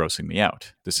started grossing me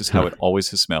out. This is how it always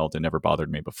has smelled and never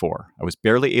bothered me before. I was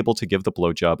barely able to give the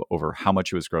blowjob over how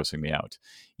much it was grossing me out.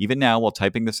 Even now, while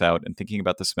typing this out and thinking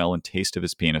about the smell and taste of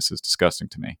his penis is disgusting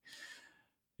to me.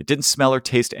 It didn't smell or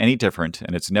taste any different,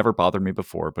 and it's never bothered me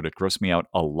before, but it grossed me out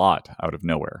a lot out of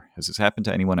nowhere. Has this happened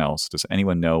to anyone else? Does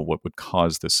anyone know what would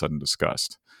cause this sudden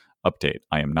disgust? Update,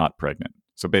 I am not pregnant.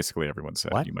 So basically everyone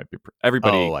said you might be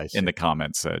everybody in the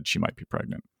comments said she might be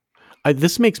pregnant.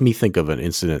 This makes me think of an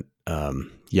incident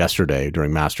yesterday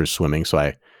during Masters swimming. So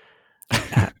I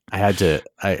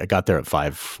got there at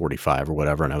 5:45 or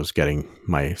whatever, and I was getting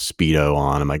my Speedo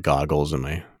on and my goggles and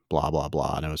my blah, blah,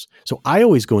 blah. And I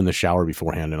always go in the shower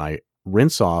beforehand and I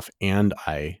rinse off and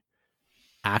I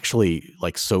actually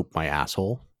like soap my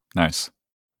asshole. Nice.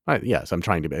 Yes, I'm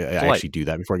trying to. I actually do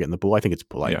that before I get in the pool. I think it's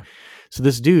polite. Yeah. So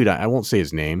this dude, I won't say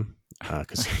his name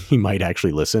because he might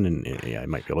actually listen, and I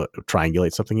might be able to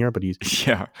triangulate something here. But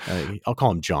I'll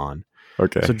call him John.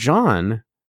 Okay. So John,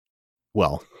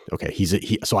 he's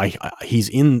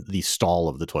in the stall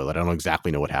of the toilet. I don't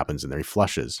exactly know what happens in there. He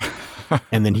flushes,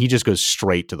 and then he just goes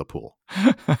straight to the pool.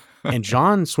 And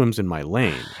John swims in my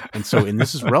lane, and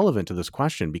this is relevant to this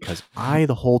question because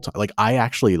the whole time,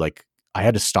 I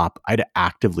had to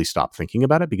actively stop thinking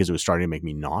about it because it was starting to make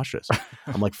me nauseous.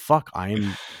 I'm like, fuck, I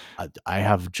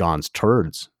have John's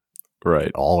turds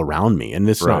all around me. And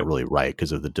this is not really right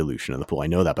because of the dilution in the pool. I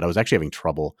know that, but I was actually having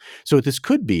trouble. So this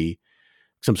could be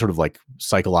some sort of like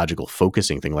psychological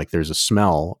focusing thing. Like there's a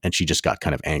smell and she just got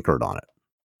kind of anchored on it,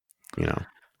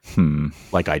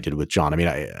 like I did with John. I mean,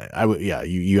 I would, yeah,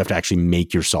 you have to actually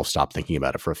make yourself stop thinking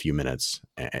about it for a few minutes,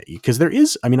 because there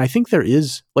is, I mean, I think there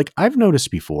is, like I've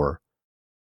noticed before,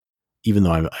 even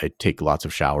though I take lots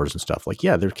of showers and stuff, like,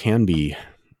 yeah, there can be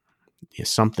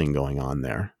something going on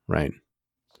there, right?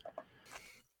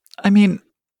 I mean,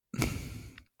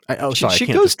 sorry, I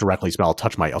can't just directly smell. I'll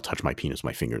touch my penis,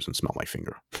 my fingers, and smell my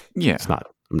finger. Yeah,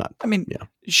 I'm not. I mean, yeah.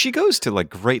 She goes to like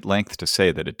great length to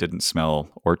say that it didn't smell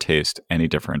or taste any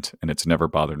different, and it's never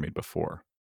bothered me before.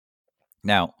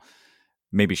 Now,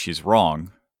 maybe she's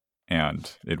wrong,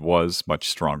 and it was much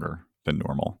stronger than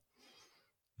normal,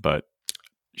 but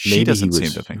she doesn't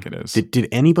seem to think it is. Did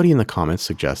anybody in the comments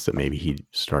suggest that maybe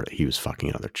he was fucking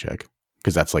another chick?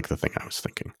 Because that's like the thing I was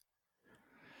thinking.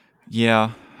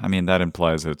 Yeah, I mean that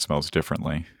implies that it smells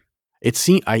differently. It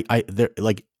seems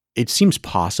it seems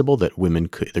possible that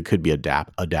there could be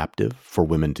adaptive for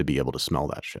women to be able to smell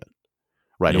that shit,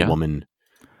 right? Yeah. A woman,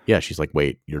 yeah, she's like,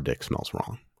 wait, your dick smells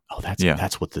wrong. Oh,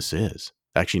 that's what this is.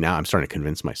 Actually, now I'm starting to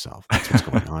convince myself that's what's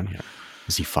going on here.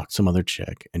 Is he fucked some other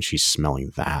chick and she's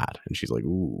smelling that, and she's like,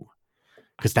 ooh,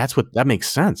 because that makes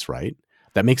sense, right?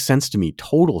 That makes sense to me,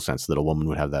 total sense that a woman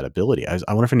would have that ability. I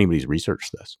wonder if anybody's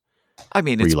researched this. I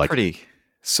mean, it's pretty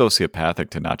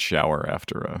sociopathic to not shower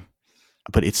after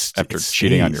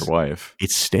cheating on your wife.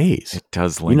 It stays. It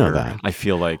does linger. You know that. I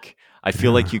feel like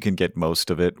you can get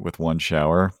most of it with one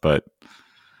shower, but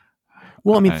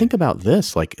well, I mean, think about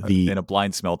this. Like in a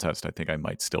blind smell test, I think I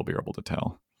might still be able to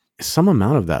tell. Some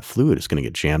amount of that fluid is going to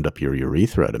get jammed up your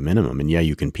urethra at a minimum, and yeah,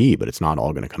 you can pee, but it's not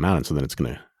all going to come out, and so then it's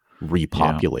going to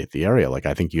repopulate the area. Like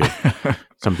I think you have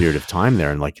some period of time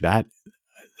there, and like that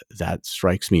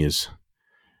strikes me as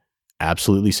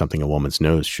absolutely something a woman's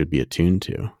nose should be attuned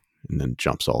to, and then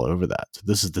jumps all over that. So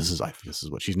this is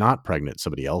what she's not pregnant.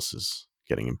 Somebody else is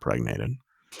getting impregnated.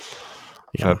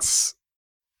 Yeah. That's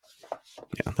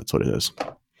what it is.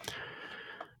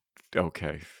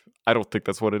 Okay. I don't think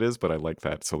that's what it is, but I like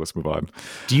that. So let's move on.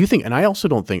 Do you think, and I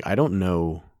don't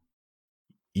know,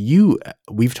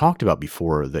 we've talked about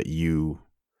before that you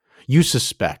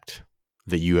suspect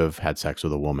that you have had sex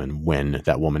with a woman when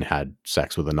that woman had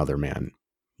sex with another man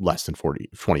less than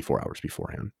 24 hours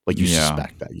beforehand. Like you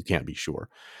suspect that. You can't be sure.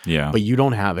 Yeah. But you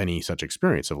don't have any such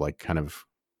experience of like kind of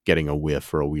getting a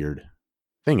whiff or a weird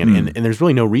thing. And there's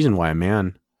really no reason why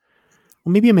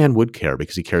maybe a man would care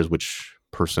because he cares which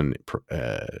person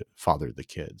fathered the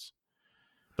kids.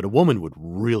 But a woman would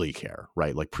really care,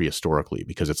 right? Like prehistorically,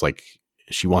 because it's like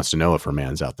she wants to know if her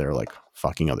man's out there like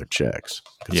fucking other chicks.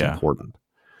 It's important.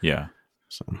 Yeah.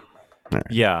 So, right.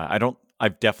 Yeah,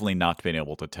 I've definitely not been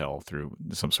able to tell through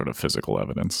some sort of physical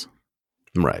evidence.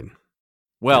 Right.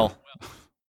 Well,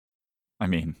 I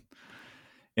mean,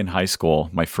 in high school,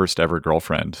 my first ever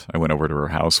girlfriend, I went over to her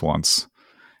house once,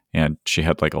 and she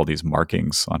had like all these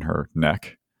markings on her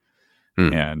neck.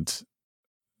 And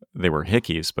they were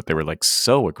hickeys, but they were like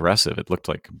so aggressive. It looked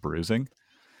like bruising.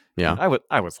 Yeah. And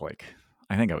I was like,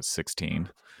 I think I was 16,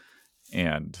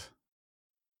 and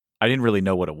I didn't really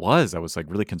know what it was. I was like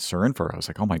really concerned for her. I was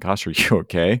like, oh my gosh, are you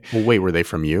okay? Well, wait, were they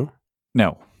from you?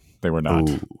 No, they were not.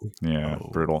 Ooh. Yeah.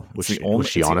 Brutal. Was she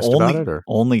honest about it, or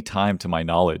only time to my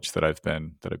knowledge that I've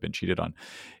been cheated on?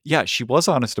 Yeah, she was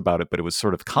honest about it, but it was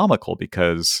sort of comical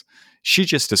because she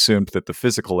just assumed that the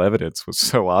physical evidence was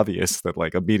so obvious that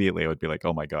like immediately I would be like,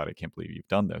 oh my God, I can't believe you've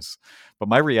done this. But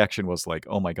my reaction was like,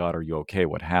 oh my God, are you okay?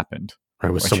 What happened?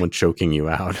 Right, was someone choking you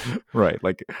out? Right.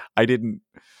 Like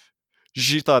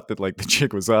she thought that like the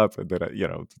chick was up and that,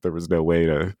 there was no way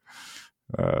to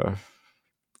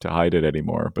hide it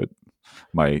anymore. But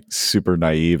my super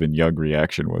naive and young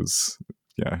reaction was,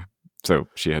 so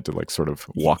she had to like sort of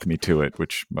walk me to it,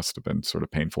 which must have been sort of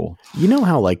painful. You know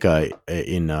how like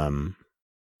in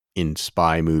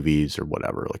spy movies or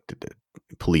whatever, like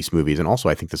police movies, and also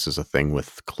I think this is a thing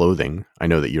with clothing. I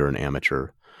know that you're an amateur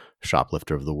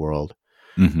shoplifter of the world,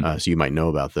 so you might know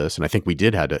about this. And I think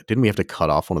didn't we have to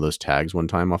cut off one of those tags one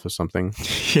time off of something?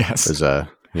 Yes. So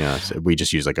we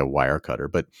just use like a wire cutter,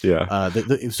 but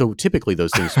so typically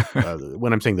those things,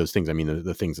 when I'm saying those things, I mean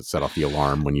the things that set off the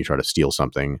alarm when you try to steal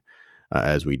something,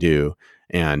 as we do.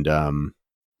 And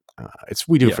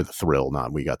we do it for the thrill,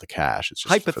 not we got the cash. It's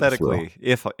just hypothetically,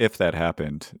 if that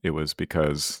happened, it was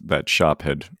because that shop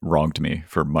had wronged me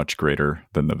for much greater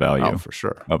than the value. Oh, for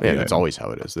sure. That's always how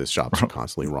it is. The shops are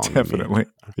constantly wronging Definitely. me.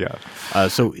 Yeah.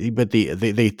 But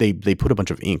they put a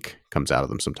bunch of ink comes out of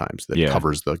them sometimes that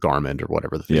covers the garment or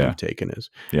whatever the thing you've taken is.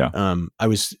 Yeah. I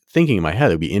was thinking in my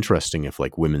head, it'd be interesting if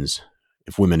like women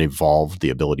evolved the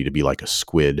ability to be like a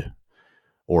squid.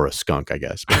 Or a skunk, I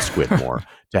guess, but a squid more,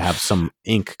 to have some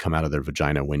ink come out of their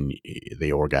vagina when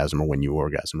they orgasm or when you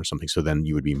orgasm or something. So then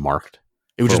you would be marked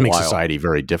It would for a just make while. society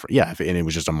very different. Yeah, and it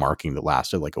was just a marking that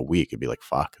lasted like a week. It'd be like,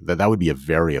 fuck, that would be a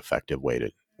very effective way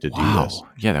to do this. Wow.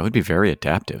 Yeah, that would be very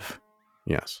adaptive.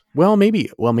 Yes. Well, maybe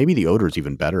the odor is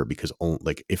even better because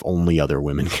like if only other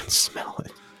women can smell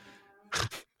it.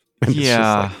 And it's just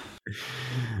Yeah. like,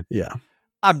 yeah.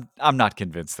 I'm not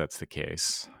convinced that's the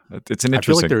case. It's an I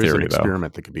feel like interesting there is an theory, though.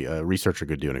 experiment that could be a researcher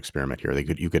could do an experiment here.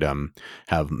 You could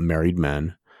have married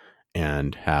men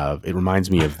and have it reminds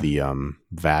me of the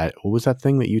what was that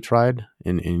thing that you tried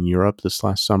in Europe this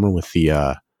last summer with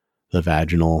the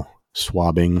vaginal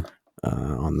swabbing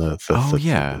on the Oh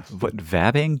yeah, what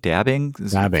vabbing, dabbing, vabbing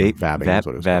is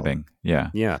what it was called. vabbing. Yeah,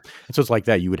 yeah. And so it's like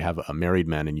that. You would have a married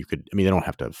men, and you could. I mean, they don't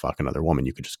have to fuck another woman.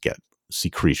 You could just get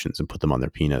secretions and put them on their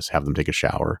penis, have them take a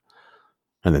shower,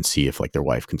 and then see if like their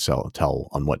wife can tell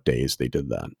on what days they did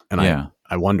that. And yeah.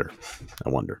 I wonder.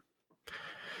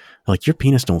 Like, your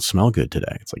penis don't smell good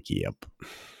today. It's like, yep.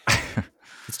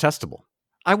 It's testable.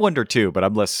 I wonder too, but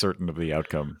I'm less certain of the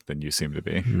outcome than you seem to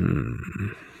be.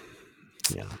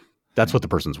 Yeah. That's what the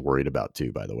person's worried about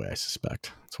too, by the way, I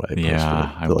suspect. That's why they posted it.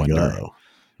 I wonder.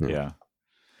 Like, yeah.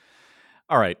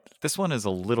 All right. This one is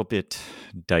a little bit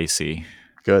dicey.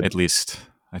 Good. At least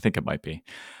I think it might be.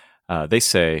 They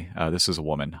say, this is a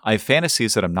woman, I have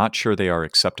fantasies that I'm not sure they are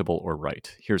acceptable or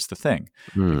right. Here's the thing.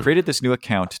 I created this new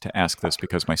account to ask this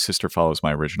because my sister follows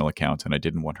my original account and I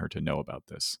didn't want her to know about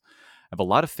this. I have a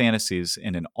lot of fantasies,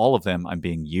 and in all of them, I'm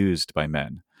being used by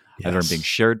men. Yes. Either I'm being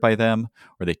shared by them,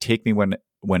 or they take me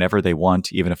whenever they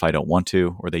want, even if I don't want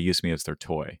to, or they use me as their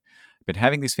toy. I've been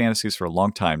having these fantasies for a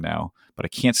long time now, but I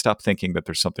can't stop thinking that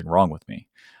there's something wrong with me.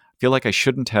 I feel like I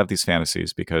shouldn't have these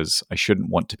fantasies because I shouldn't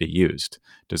want to be used.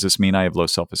 Does this mean I have low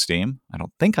self-esteem? I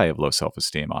don't think I have low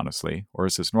self-esteem, honestly, or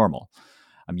is this normal?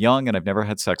 I'm young and I've never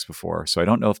had sex before, so I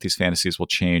don't know if these fantasies will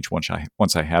change once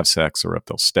I have sex or if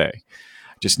they'll stay.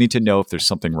 I just need to know if there's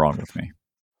something wrong with me.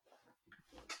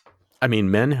 I mean,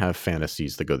 men have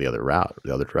fantasies that go the other route,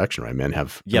 the other direction, right? Men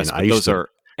have... Yes, but those are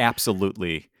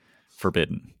absolutely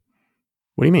forbidden.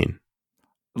 What do you mean?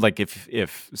 Like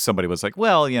if somebody was like,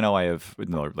 well, I have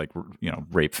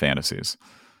rape fantasies.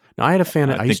 No, I had a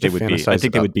fantasy. I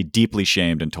think they would be deeply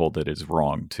shamed and told that it's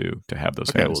wrong to have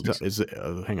those fantasies.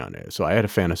 Well, hang on. So I had a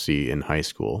fantasy in high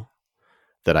school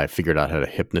that I figured out how to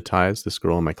hypnotize this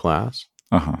girl in my class.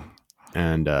 Uh-huh.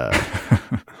 And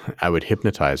I would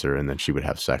hypnotize her, and then she would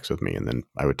have sex with me, and then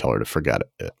I would tell her to forget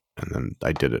it. And then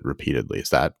I did it repeatedly. Is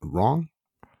that wrong?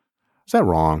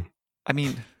 I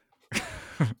mean...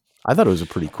 I thought it was a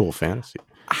pretty cool fantasy.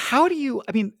 How do you,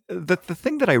 the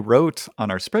thing that I wrote on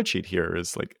our spreadsheet here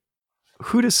is like,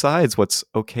 who decides what's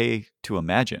okay to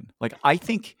imagine? Like, I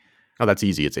think... Oh, that's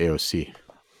easy. It's AOC.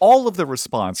 All of the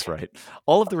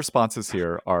responses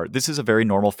here are, this is a very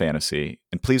normal fantasy.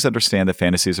 And please understand that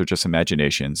fantasies are just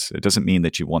imaginations. It doesn't mean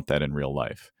that you want that in real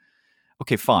life.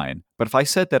 Okay, fine. But if I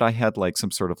said that I had like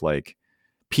some sort of like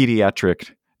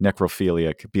pediatric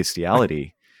necrophiliac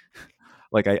bestiality...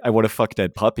 Like, I want to fuck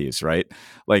dead puppies, right?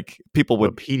 Like, people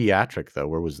would... Well, pediatric, though,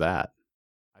 where was that?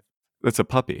 That's a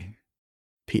puppy.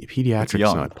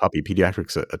 Pediatric's not a puppy.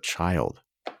 Pediatric's a child.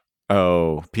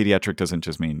 Oh, pediatric doesn't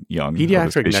just mean young.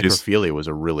 Pediatric necrophilia was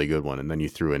a really good one, and then you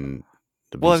threw in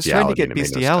the bestiality. Well, I was trying to get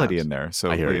bestiality in there,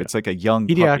 so it's like a young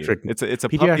pediatric puppy. It's a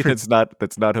puppy that's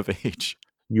not of age.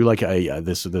 You like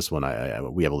this one?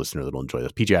 We have a listener that'll enjoy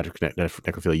this. Pediatric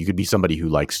necrophilia. You could be somebody who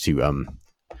likes to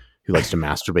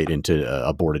masturbate into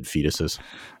aborted fetuses.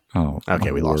 Oh,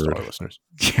 okay. We lost all our listeners.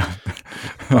 Yeah.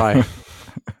 Bye.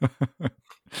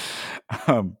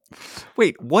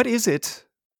 Wait, what is it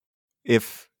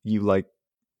if you like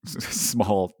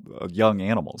small, young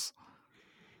animals?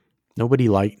 Nobody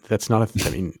that's not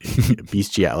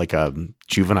bestiality, like a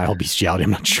juvenile bestiality.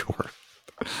 I'm not sure.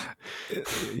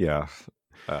 Yeah.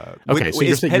 Okay. So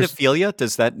is pedophilia,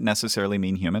 does that necessarily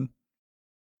mean human?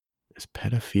 Is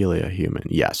pedophilia human?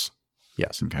 Yes.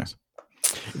 Okay.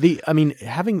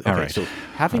 Having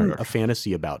a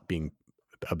fantasy about being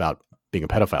a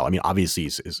pedophile. I mean, obviously,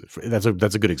 that's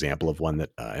a good example of one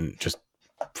that, and just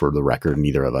for the record,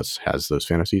 neither of us has those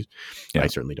fantasies. Yeah. I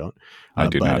certainly don't. I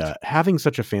do not. Having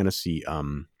such a fantasy,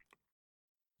 I'm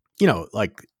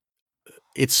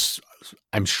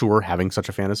sure having such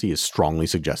a fantasy is strongly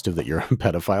suggestive that you're a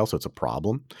pedophile, so it's a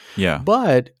problem. Yeah.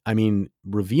 But I mean,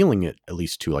 revealing it at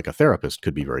least to like a therapist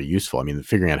could be very useful. I mean,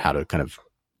 figuring out how to kind of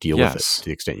deal with it to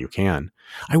the extent you can.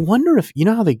 I wonder if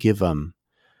how they give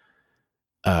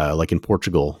like in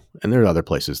Portugal and there are other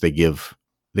places they've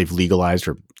legalized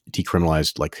or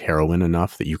decriminalized like heroin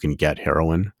enough that you can get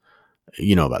heroin.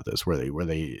 You know about this, where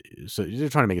they so they're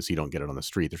trying to make it so you don't get it on the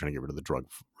street. They're trying to get rid of the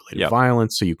drug-related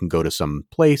violence, so you can go to some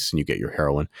place and you get your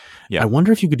heroin. Yeah. I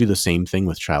wonder if you could do the same thing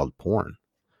with child porn.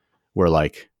 where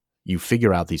like you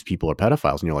figure out these people are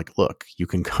pedophiles and you're like, look, you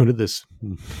can go to this,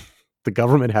 the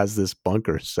government has this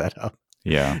bunker set up.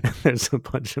 Yeah. There's a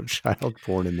bunch of child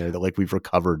porn in there that like we've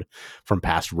recovered from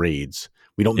past raids.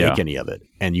 We don't make any of it.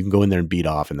 And you can go in there and beat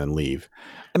off and then leave.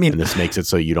 I mean, and this makes it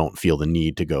so you don't feel the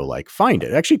need to go like find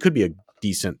it. Actually, it could be a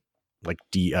decent like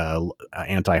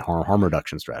anti-harm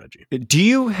reduction strategy. Do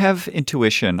you have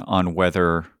intuition on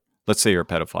whether, let's say you're a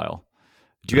pedophile,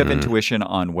 do you have intuition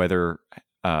on whether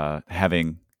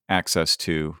having access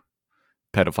to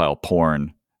pedophile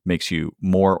porn makes you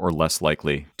more or less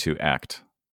likely to act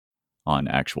on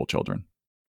actual children?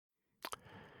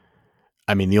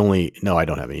 I mean, no, I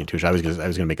don't have any intuition. I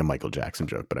was gonna make a Michael Jackson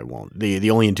joke, but I won't.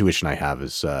 The only intuition I have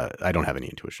is I don't have any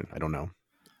intuition. I don't know.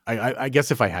 I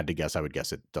guess if I had to guess, I would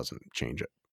guess it doesn't change it.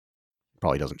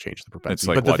 Probably doesn't change the propensity. It's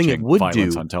like but the watching thing it would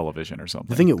violence do on television or something.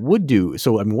 The thing it would do.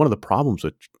 So I mean, one of the problems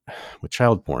with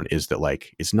child porn is that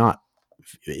like it's not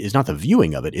the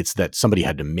viewing of it. It's that somebody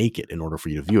had to make it in order for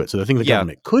you to view it. So the thing the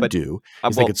government could do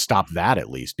is they could stop that at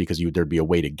least, because there'd be a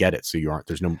way to get it. So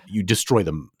you destroy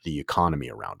the economy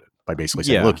around it by basically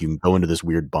saying, look, you can go into this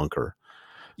weird bunker.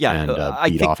 Yeah.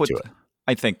 And beat off to it.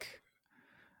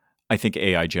 I think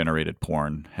AI generated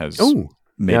porn has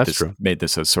made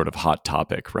this a sort of hot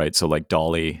topic, right? So like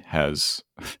DALL-E has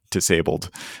disabled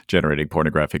generating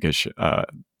pornographic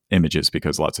images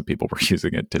because lots of people were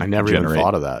using it to I never even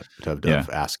thought of that, of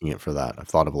asking it for that. I've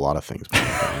thought of a lot of things.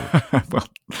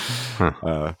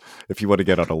 Well, if you want to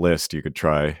get on a list, you could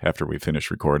try after we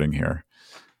finish recording here.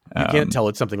 You can't tell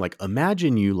it something like,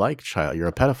 imagine you like child, you're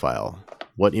a pedophile.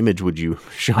 What image would you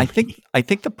show? I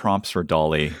think the prompts for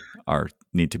DALL-E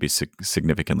need to be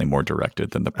significantly more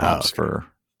directed than the prompts for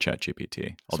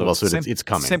ChatGPT. Although it's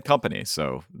coming. Same company,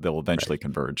 so they'll eventually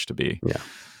converge to be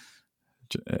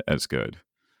as good.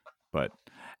 But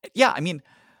yeah, I mean,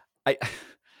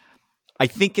 I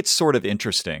think it's sort of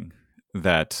interesting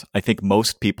that I think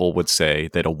most people would say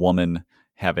that a woman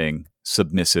having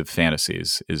submissive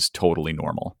fantasies is totally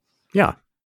normal. Yeah.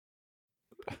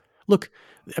 Look,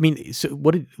 I mean, so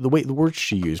the words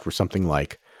she used were something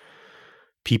like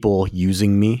people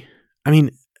using me. I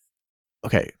mean,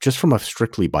 okay, just from a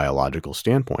strictly biological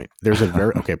standpoint, there's a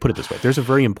very, put it this way. There's a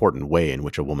very important way in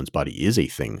which a woman's body is a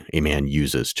thing a man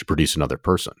uses to produce another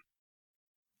person.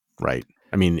 Right.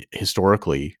 I mean,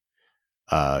 historically,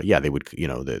 they would,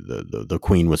 the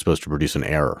queen was supposed to produce an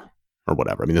heir or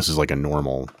whatever. I mean, this is like a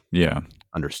normal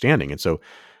understanding. And so,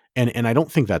 and I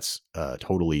don't think that's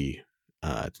totally,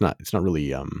 it's not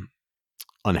really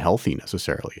unhealthy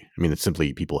necessarily. I mean, it's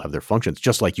simply people have their functions.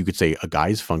 Just like you could say a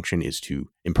guy's function is to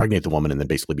impregnate the woman and then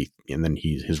basically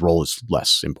his role is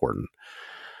less important.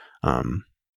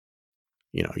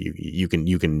 You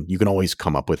can always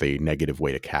come up with a negative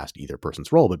way to cast either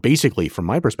person's role, but basically, from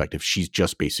my perspective, she's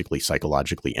just basically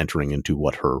psychologically entering into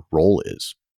what her role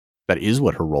is. That is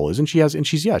what her role is, and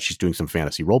she's doing some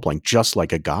fantasy role playing, just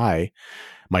like a guy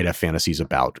might have fantasies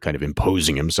about kind of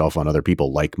imposing himself on other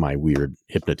people, like my weird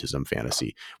hypnotism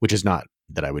fantasy, which is not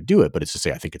that I would do it, but it's to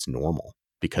say I think it's normal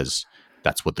because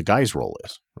that's what the guy's role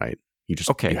is, right? You just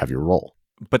you have your role.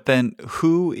 But then,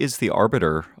 who is the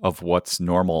arbiter of what's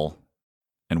normal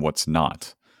and what's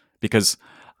not? Because,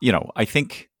 I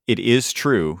think it is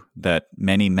true that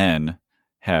many men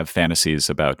have fantasies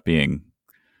about being,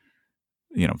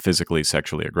 physically,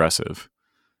 sexually aggressive.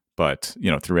 But,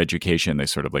 through education, they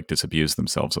sort of like disabuse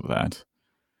themselves of that.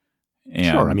 And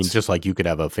sure. I mean, just like you could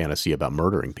have a fantasy about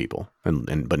murdering people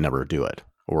but never do it.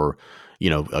 Or,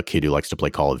 a kid who likes to play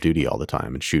Call of Duty all the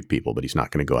time and shoot people, but he's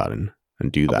not going to go out and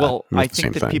do that. Well, I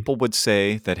think that people would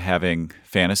say that having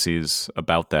fantasies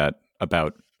about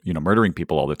murdering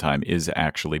people all the time is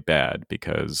actually bad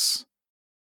because,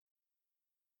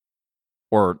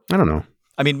 or I don't know.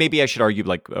 I mean, maybe I should argue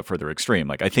like a further extreme.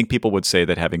 Like I think people would say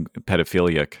that having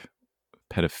pedophiliac,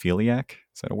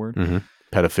 is that a word? Mm-hmm.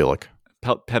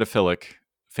 Pedophilic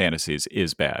fantasies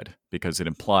is bad because it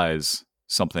implies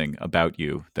something about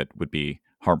you that would be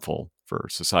harmful for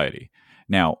society.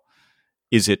 Now,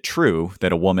 is it true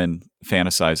that a woman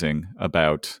fantasizing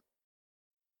about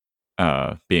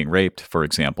being raped, for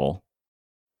example,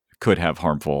 could have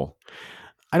harmful?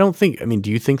 I don't think,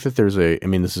 do you think that this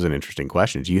is an interesting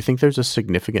question. Do you think there's a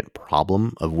significant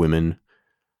problem of women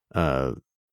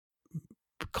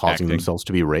causing themselves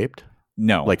to be raped?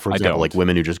 No. Like, for example, like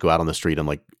women who just go out on the street and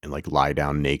lie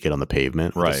down naked on the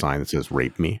pavement with a sign that says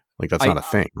rape me. Like that's not a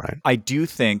thing, right? I do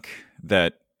think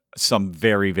that some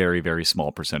very, very, very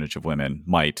small percentage of women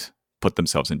might put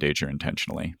themselves in danger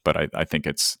intentionally, but I think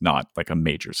it's not like a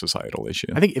major societal issue.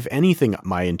 I think if anything,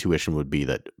 my intuition would be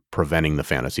that preventing the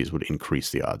fantasies would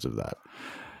increase the odds of that,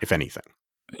 if anything.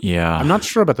 Yeah. I'm not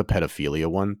sure about the pedophilia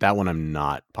one. That one I'm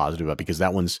not positive about, because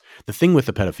that one's the thing with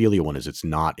the pedophilia one is it's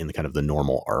not in the kind of the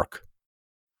normal arc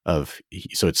of,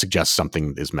 so it suggests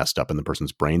something is messed up in the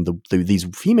person's brain. These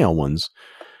female ones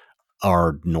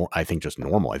are I think just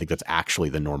normal. I think that's actually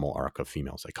the normal arc of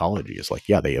female psychology. Is like,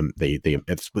 yeah,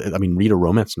 I mean, read a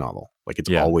romance novel. Like, it's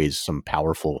always some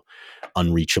powerful,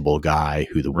 unreachable guy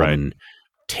who the woman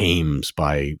tames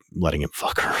by letting him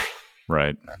fuck her.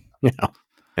 Right.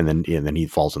 And then he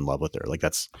falls in love with her. Like,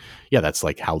 that's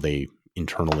like how they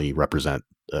internally represent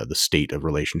the state of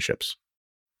relationships.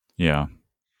 Yeah.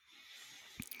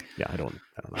 Yeah, I don't know.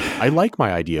 I like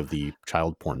my idea of the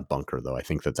child porn bunker, though. I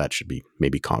think that should be,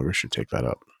 maybe Congress should take that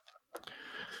up.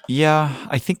 Yeah,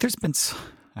 I think there's been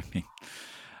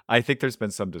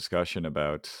some discussion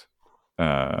about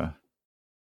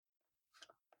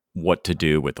what to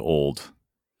do with old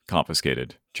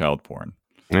confiscated child porn.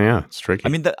 Yeah, it's tricky. I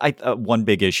mean, one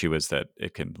big issue is that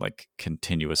it can like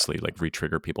continuously like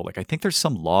re-trigger people. Like, I think there's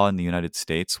some law in the United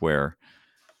States where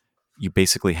you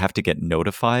basically have to get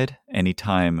notified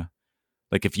anytime,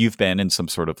 like if you've been in some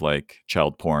sort of like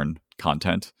child porn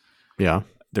content. Yeah.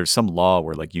 There's some law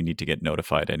where like you need to get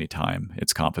notified anytime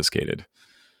it's confiscated.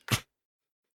 Is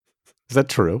that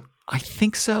true? I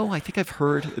think so. I think I've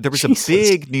heard there was a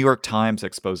big New York Times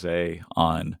expose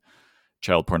on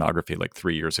child pornography like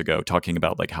 3 years ago, talking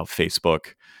about like how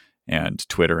Facebook and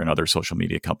Twitter and other social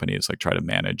media companies like try to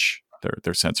manage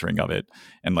their censoring of it.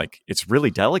 And like, it's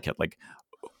really delicate. Like,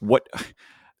 what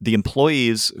the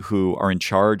employees who are in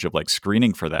charge of like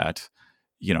screening for that,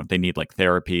 you know, they need like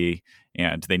therapy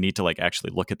and they need to like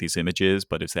actually look at these images,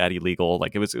 but is that illegal?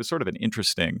 Like, it was sort of an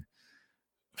interesting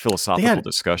philosophical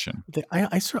discussion.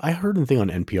 I heard a thing on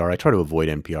NPR. I try to avoid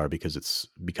NPR because it's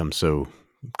become so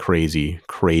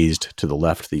crazed to the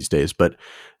left these days, but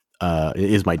it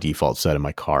is my default set in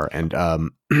my car.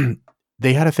 And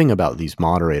they had a thing about these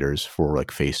moderators for like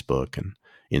Facebook and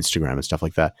Instagram and stuff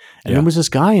like that. And there was this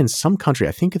guy in some country,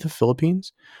 I think the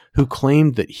Philippines, who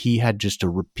claimed that he had just to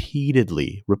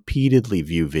repeatedly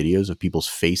view videos of people's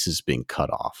faces being cut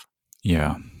off.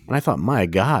 Yeah. And I thought, my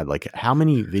God, like, how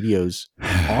many videos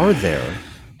are there?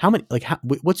 How many, like,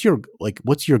 what's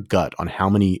your gut on how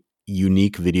many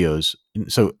unique videos?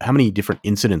 So how many different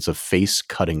incidents of face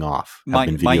cutting off have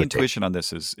been videotaped? My intuition on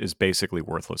this is basically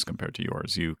worthless compared to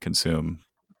yours. You consume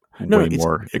way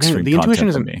more extreme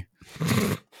content than me.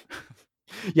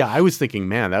 Yeah, I was thinking,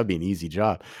 man, that would be an easy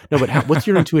job. No, but what's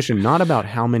your intuition? Not about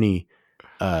how many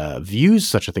views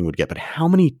such a thing would get, but how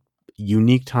many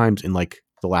unique times in like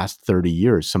the last 30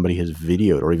 years somebody has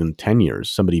videoed, or even 10 years,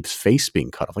 somebody's face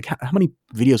being cut off. Like, how many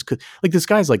videos could, like, this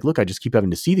guy's like, look, I just keep having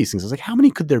to see these things. I was like, how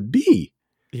many could there be?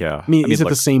 Yeah. I mean, is it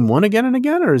the same one again and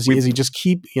again, or is he just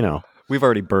keep, you know? We've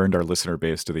already burned our listener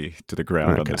base to the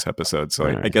ground on this episode, so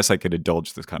I guess I could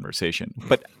indulge this conversation.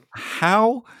 But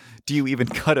how do you even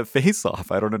cut a face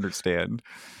off? I don't understand.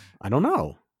 I don't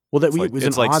know. Well,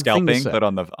 it's like scalping, but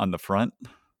on the front.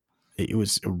 It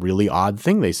was a really odd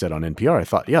thing they said on NPR. I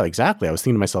thought, yeah, exactly. I was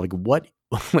thinking to myself, like, what?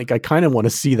 Like, I kind of want to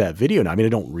see that video now. I mean, I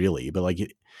don't really, but like,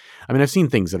 I've seen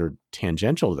things that are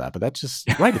tangential to that, but that's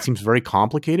just right. It seems very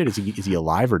complicated. Is he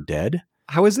alive or dead?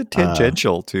 How is it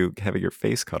tangential to having your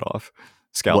face cut off?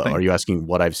 Scalping? Are you asking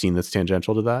what I've seen that's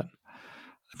tangential to that?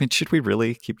 I mean, should we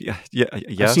really keep? Yeah,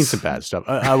 yes. I've seen some bad stuff.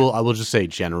 I will just say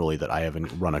generally that I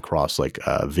haven't run across like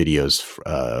videos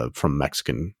from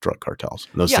Mexican drug cartels.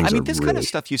 Those things this really kind of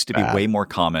stuff used to be way more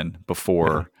common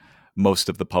before most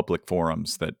of the public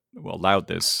forums that allowed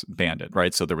this banned it,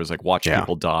 right? So there was like Watch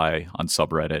People Die on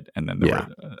subreddit, and then there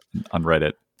were on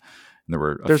Reddit, and there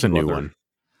were there's a new one.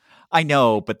 I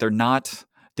know, but they're not.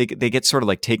 They get sort of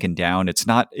like taken down. It's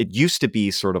not. It used to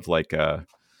be sort of like a,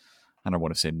 I don't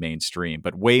want to say mainstream,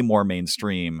 but way more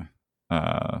mainstream.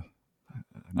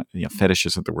 Fetish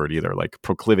isn't the word either. Like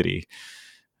proclivity.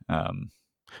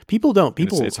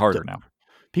 It's harder now.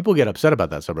 People get upset about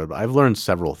that subreddit. But I've learned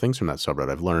several things from that subreddit.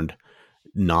 I've learned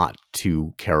not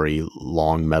to carry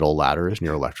long metal ladders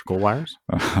near electrical wires.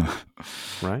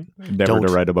 Right? Never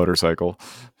to ride a motorcycle.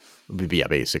 Yeah,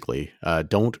 basically.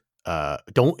 Don't.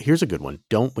 Here's a good one.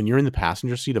 When you're in the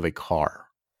passenger seat of a car.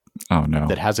 Oh no.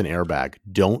 That has an airbag.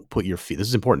 Don't put your feet. This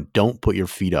is important. Don't put your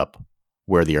feet up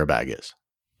where the airbag is.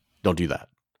 Don't do that.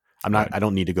 I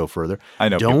don't need to go further. I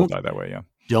know people die that way. Yeah.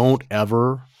 Don't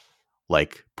ever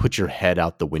like put your head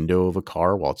out the window of a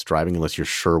car while it's driving unless you're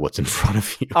sure what's in front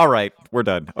of you. All right, we're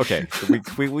done. Okay, so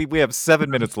we have 7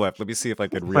 minutes left. Let me see if I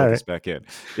can reel this back in.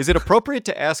 Is it appropriate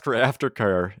to ask for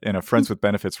aftercare in a friends with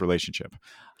benefits relationship?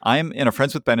 I'm in a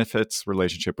friends with benefits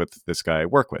relationship with this guy I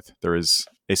work with. There is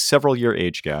a several-year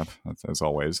age gap, as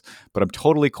always, but I'm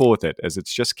totally cool with it as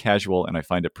it's just casual and I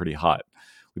find it pretty hot.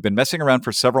 We've been messing around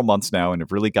for several months now and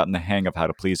have really gotten the hang of how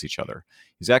to please each other.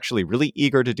 He's actually really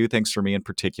eager to do things for me in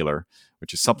particular,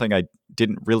 which is something I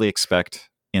didn't really expect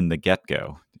in the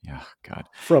get-go. Yeah, God.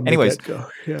 From Anyways, the get-go,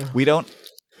 yeah.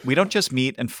 We don't just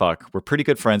meet and fuck. We're pretty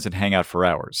good friends and hang out for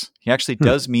hours. He actually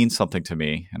does mean something to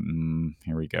me. And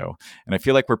here we go. And I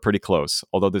feel like we're pretty close.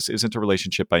 Although this isn't a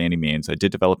relationship by any means. I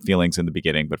did develop feelings in the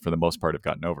beginning, but for the most part, I've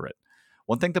gotten over it.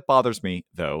 One thing that bothers me,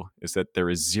 though, is that there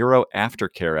is zero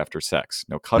aftercare after sex.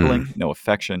 No cuddling, no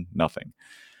affection, nothing.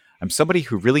 I'm somebody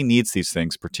who really needs these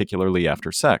things, particularly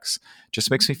after sex.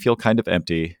 Just makes me feel kind of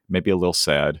empty, maybe a little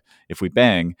sad, if we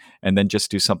bang and then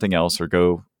just do something else or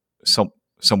go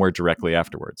somewhere directly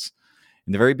afterwards.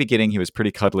 In the very beginning, he was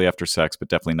pretty cuddly after sex, but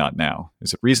definitely not now.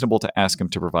 Is it reasonable to ask him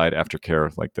to provide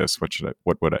aftercare like this?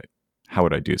 How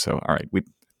would I do so? All right,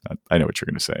 I know what you're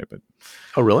going to say, but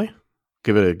oh, really?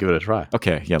 Give it a try.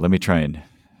 Okay, yeah. Let me try and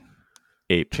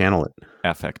channel it.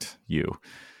 Affect you.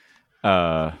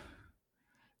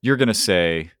 You're going to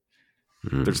say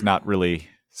there's not really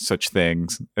such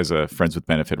things as a friends with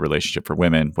benefit relationship for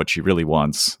women. What she really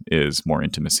wants is more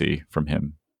intimacy from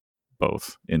him,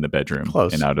 both in the bedroom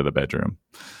and out of the bedroom,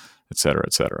 et cetera,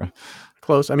 et cetera.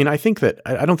 Close. I mean, I think that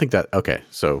I don't think that. Okay,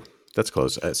 so that's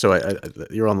close. So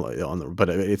you're on the, but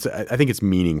I think it's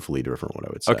meaningfully different. What I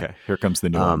would say. Okay, here comes the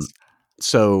nuance.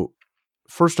 So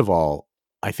first of all,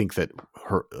 I think that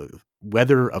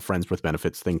whether a friends with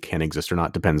benefits thing can exist or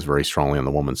not depends very strongly on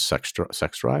the woman's sex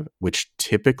drive, which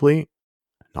typically,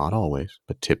 not always,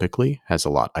 but typically has a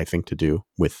lot, I think, to do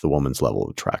with the woman's level of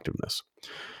attractiveness,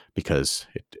 because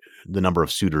the number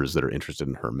of suitors that are interested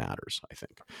in her matters, I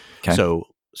think. Okay.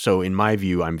 So in my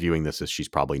view, I'm viewing this as she's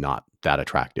probably not that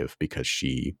attractive because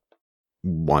she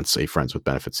wants a friends with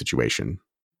benefits situation.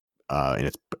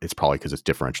 And it's probably because it's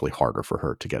differentially harder for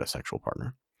her to get a sexual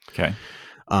partner. Okay.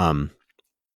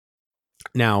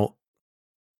 Now,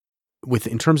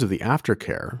 in terms of the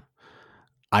aftercare,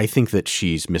 I think that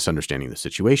she's misunderstanding the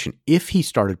situation. If he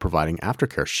started providing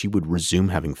aftercare, she would resume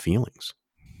having feelings.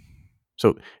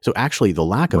 So actually, the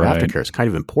lack of aftercare is kind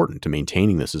of important to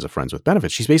maintaining this as a friends with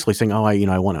benefits. She's basically saying, "Oh, I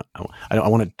don't want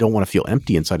to feel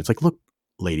empty inside." It's like, look,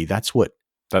 lady, that's the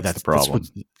problem.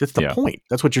 That's the point.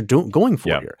 That's what you're going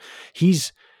for here.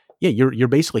 You're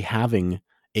basically having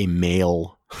a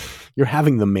male. You're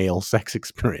having the male sex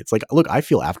experience. Like, look, I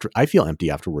feel empty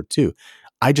afterward too.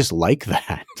 I just like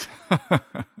that.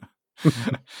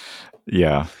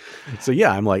 Yeah. So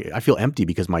I'm like, I feel empty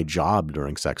because my job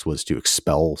during sex was to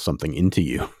expel something into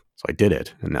you. So I did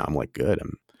it, and now I'm like, good.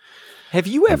 Have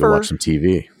you ever watched some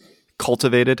TV?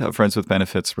 Cultivated a friends with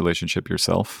benefits relationship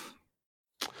yourself?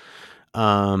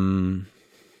 I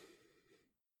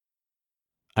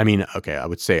mean, okay, I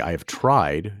would say I have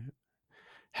tried.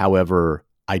 However,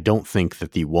 I don't think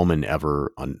that the woman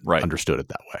ever understood it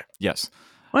that way. Yes.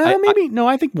 Well, no,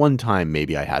 I think one time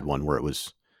maybe I had one where it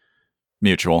was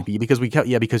mutual because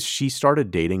because she started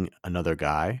dating another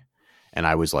guy and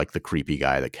I was like the creepy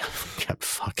guy that kept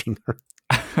fucking her.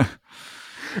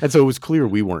 And so it was clear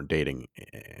we weren't dating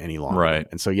any longer. Right.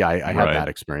 And so, I had that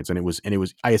experience, and it was,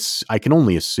 I can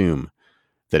only assume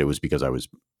that it was because I was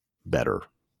better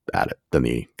at it than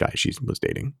the guy she was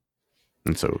dating.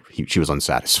 And so she was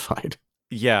unsatisfied.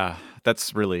 Yeah,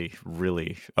 that's really,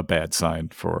 really a bad sign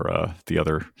for the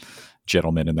other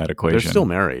gentlemen in that equation. They're still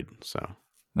married, so.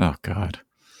 Oh, God.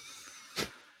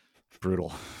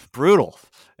 Brutal.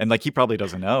 And like, he probably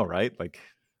doesn't know, right? Like,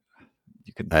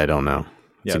 you could. I don't know.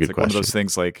 It's like question. One of those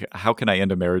things like, how can I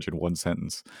end a marriage in one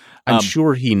sentence? I'm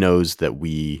sure he knows that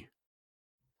we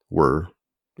were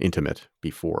intimate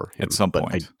before him, at some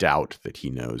point. But I doubt that he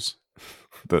knows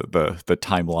the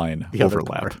timeline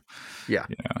overlap. Yeah.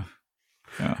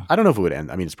 I don't know if it would end.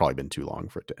 I mean, it's probably been too long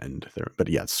for it to end there, but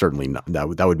it's certainly not.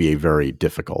 That would be a very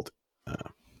difficult,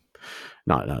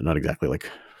 not exactly like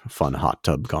fun hot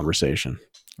tub conversation.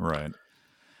 Right.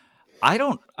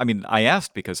 I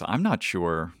asked because I'm not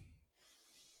sure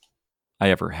I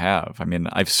ever have. I mean,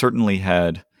 I've certainly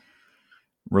had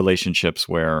relationships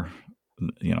where,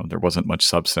 there wasn't much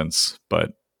substance,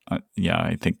 but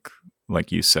I think,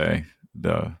 like you say,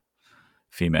 the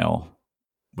female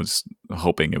was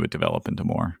hoping it would develop into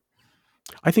more.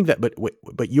 I think that, but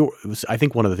I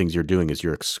think one of the things you're doing is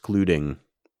you're excluding.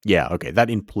 Yeah. Okay. That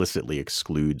implicitly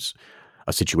excludes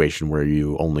a situation where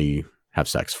you only have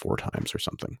sex 4 times or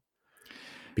something,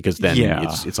 because then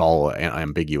it's all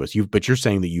ambiguous. But you're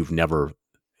saying that you've never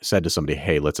said to somebody,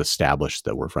 "Hey, let's establish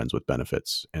that we're friends with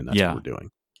benefits," and that's what we're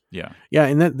doing. Yeah. Yeah.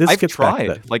 And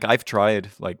I've tried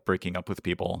breaking up with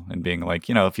people and being like,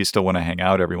 if you still want to hang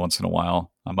out every once in a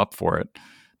while, I'm up for it.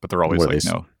 But they're always like,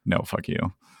 no, fuck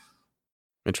you.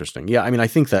 Interesting. Yeah, I mean, I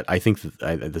think that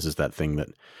this is that thing that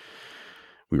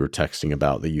we were texting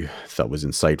about that you thought was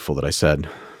insightful that I said.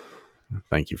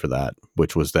 Thank you for that.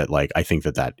 Which was that, like, I think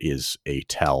that is a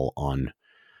tell on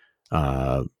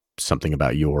something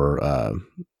about your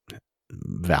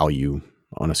value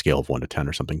on a scale of 1 to 10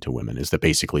 or something to women. Is that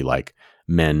basically like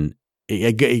men?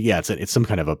 Yeah, it's some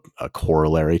kind of a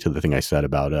corollary to the thing I said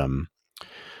about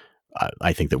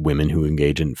I think that women who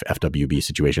engage in FWB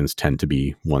situations tend to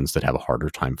be ones that have a harder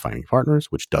time finding partners,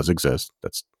 which does exist.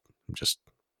 That's just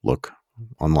look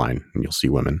online and you'll see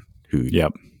women who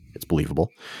it's believable,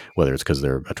 whether it's because of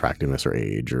their attractiveness or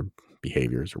age or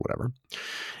behaviors or whatever.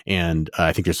 And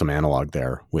I think there's some analog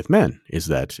there with men, is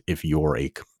that if you're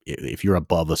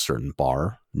above a certain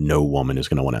bar, no woman is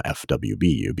going to want to FWB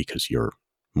you because you're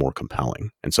more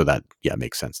compelling. And so that,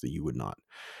 makes sense that you would not.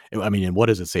 I mean, and what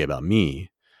does it say about me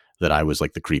that I was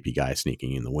like the creepy guy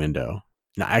sneaking in the window?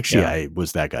 Now, actually, I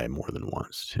was that guy more than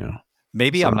once, too.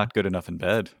 Maybe I'm not good enough in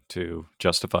bed to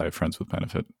justify friends with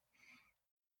benefit.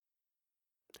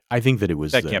 I think that it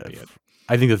was... That can't be it.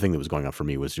 I think the thing that was going on for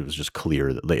me was it was just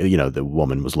clear that the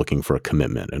woman was looking for a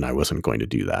commitment, and I wasn't going to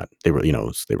do that. They were,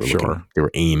 looking, they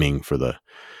were aiming for the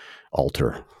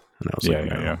altar, and I was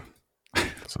like,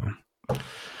 So,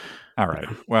 all right.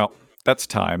 Well, that's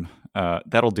time.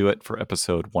 That'll do it for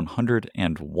episode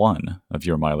 101 of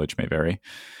Your Mileage May Vary.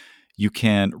 You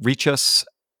can reach us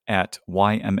at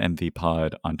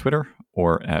YMMVpod on Twitter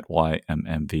or at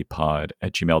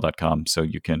YMMVpod@gmail.com. So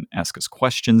you can ask us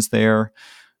questions there,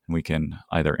 and we can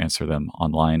either answer them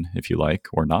online if you like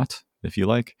or not if you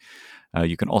like.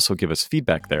 You can also give us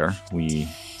feedback there. We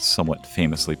somewhat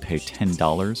famously pay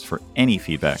 $10 for any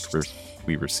feedback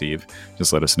we receive.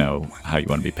 Just let us know how you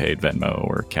want to be paid, Venmo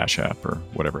or Cash App or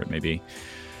whatever it may be.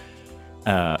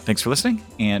 Thanks for listening,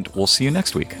 and we'll see you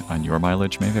next week on Your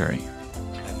Mileage May Vary.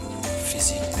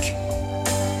 Physique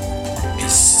et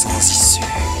sans issue.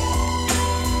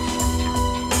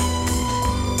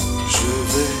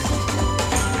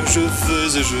 Je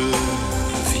veux et je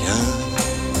viens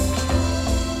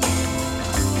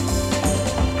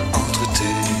entre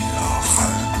tes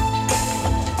reins.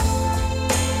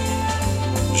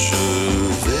 Je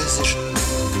vais et je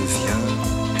viens,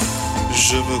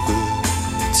 je me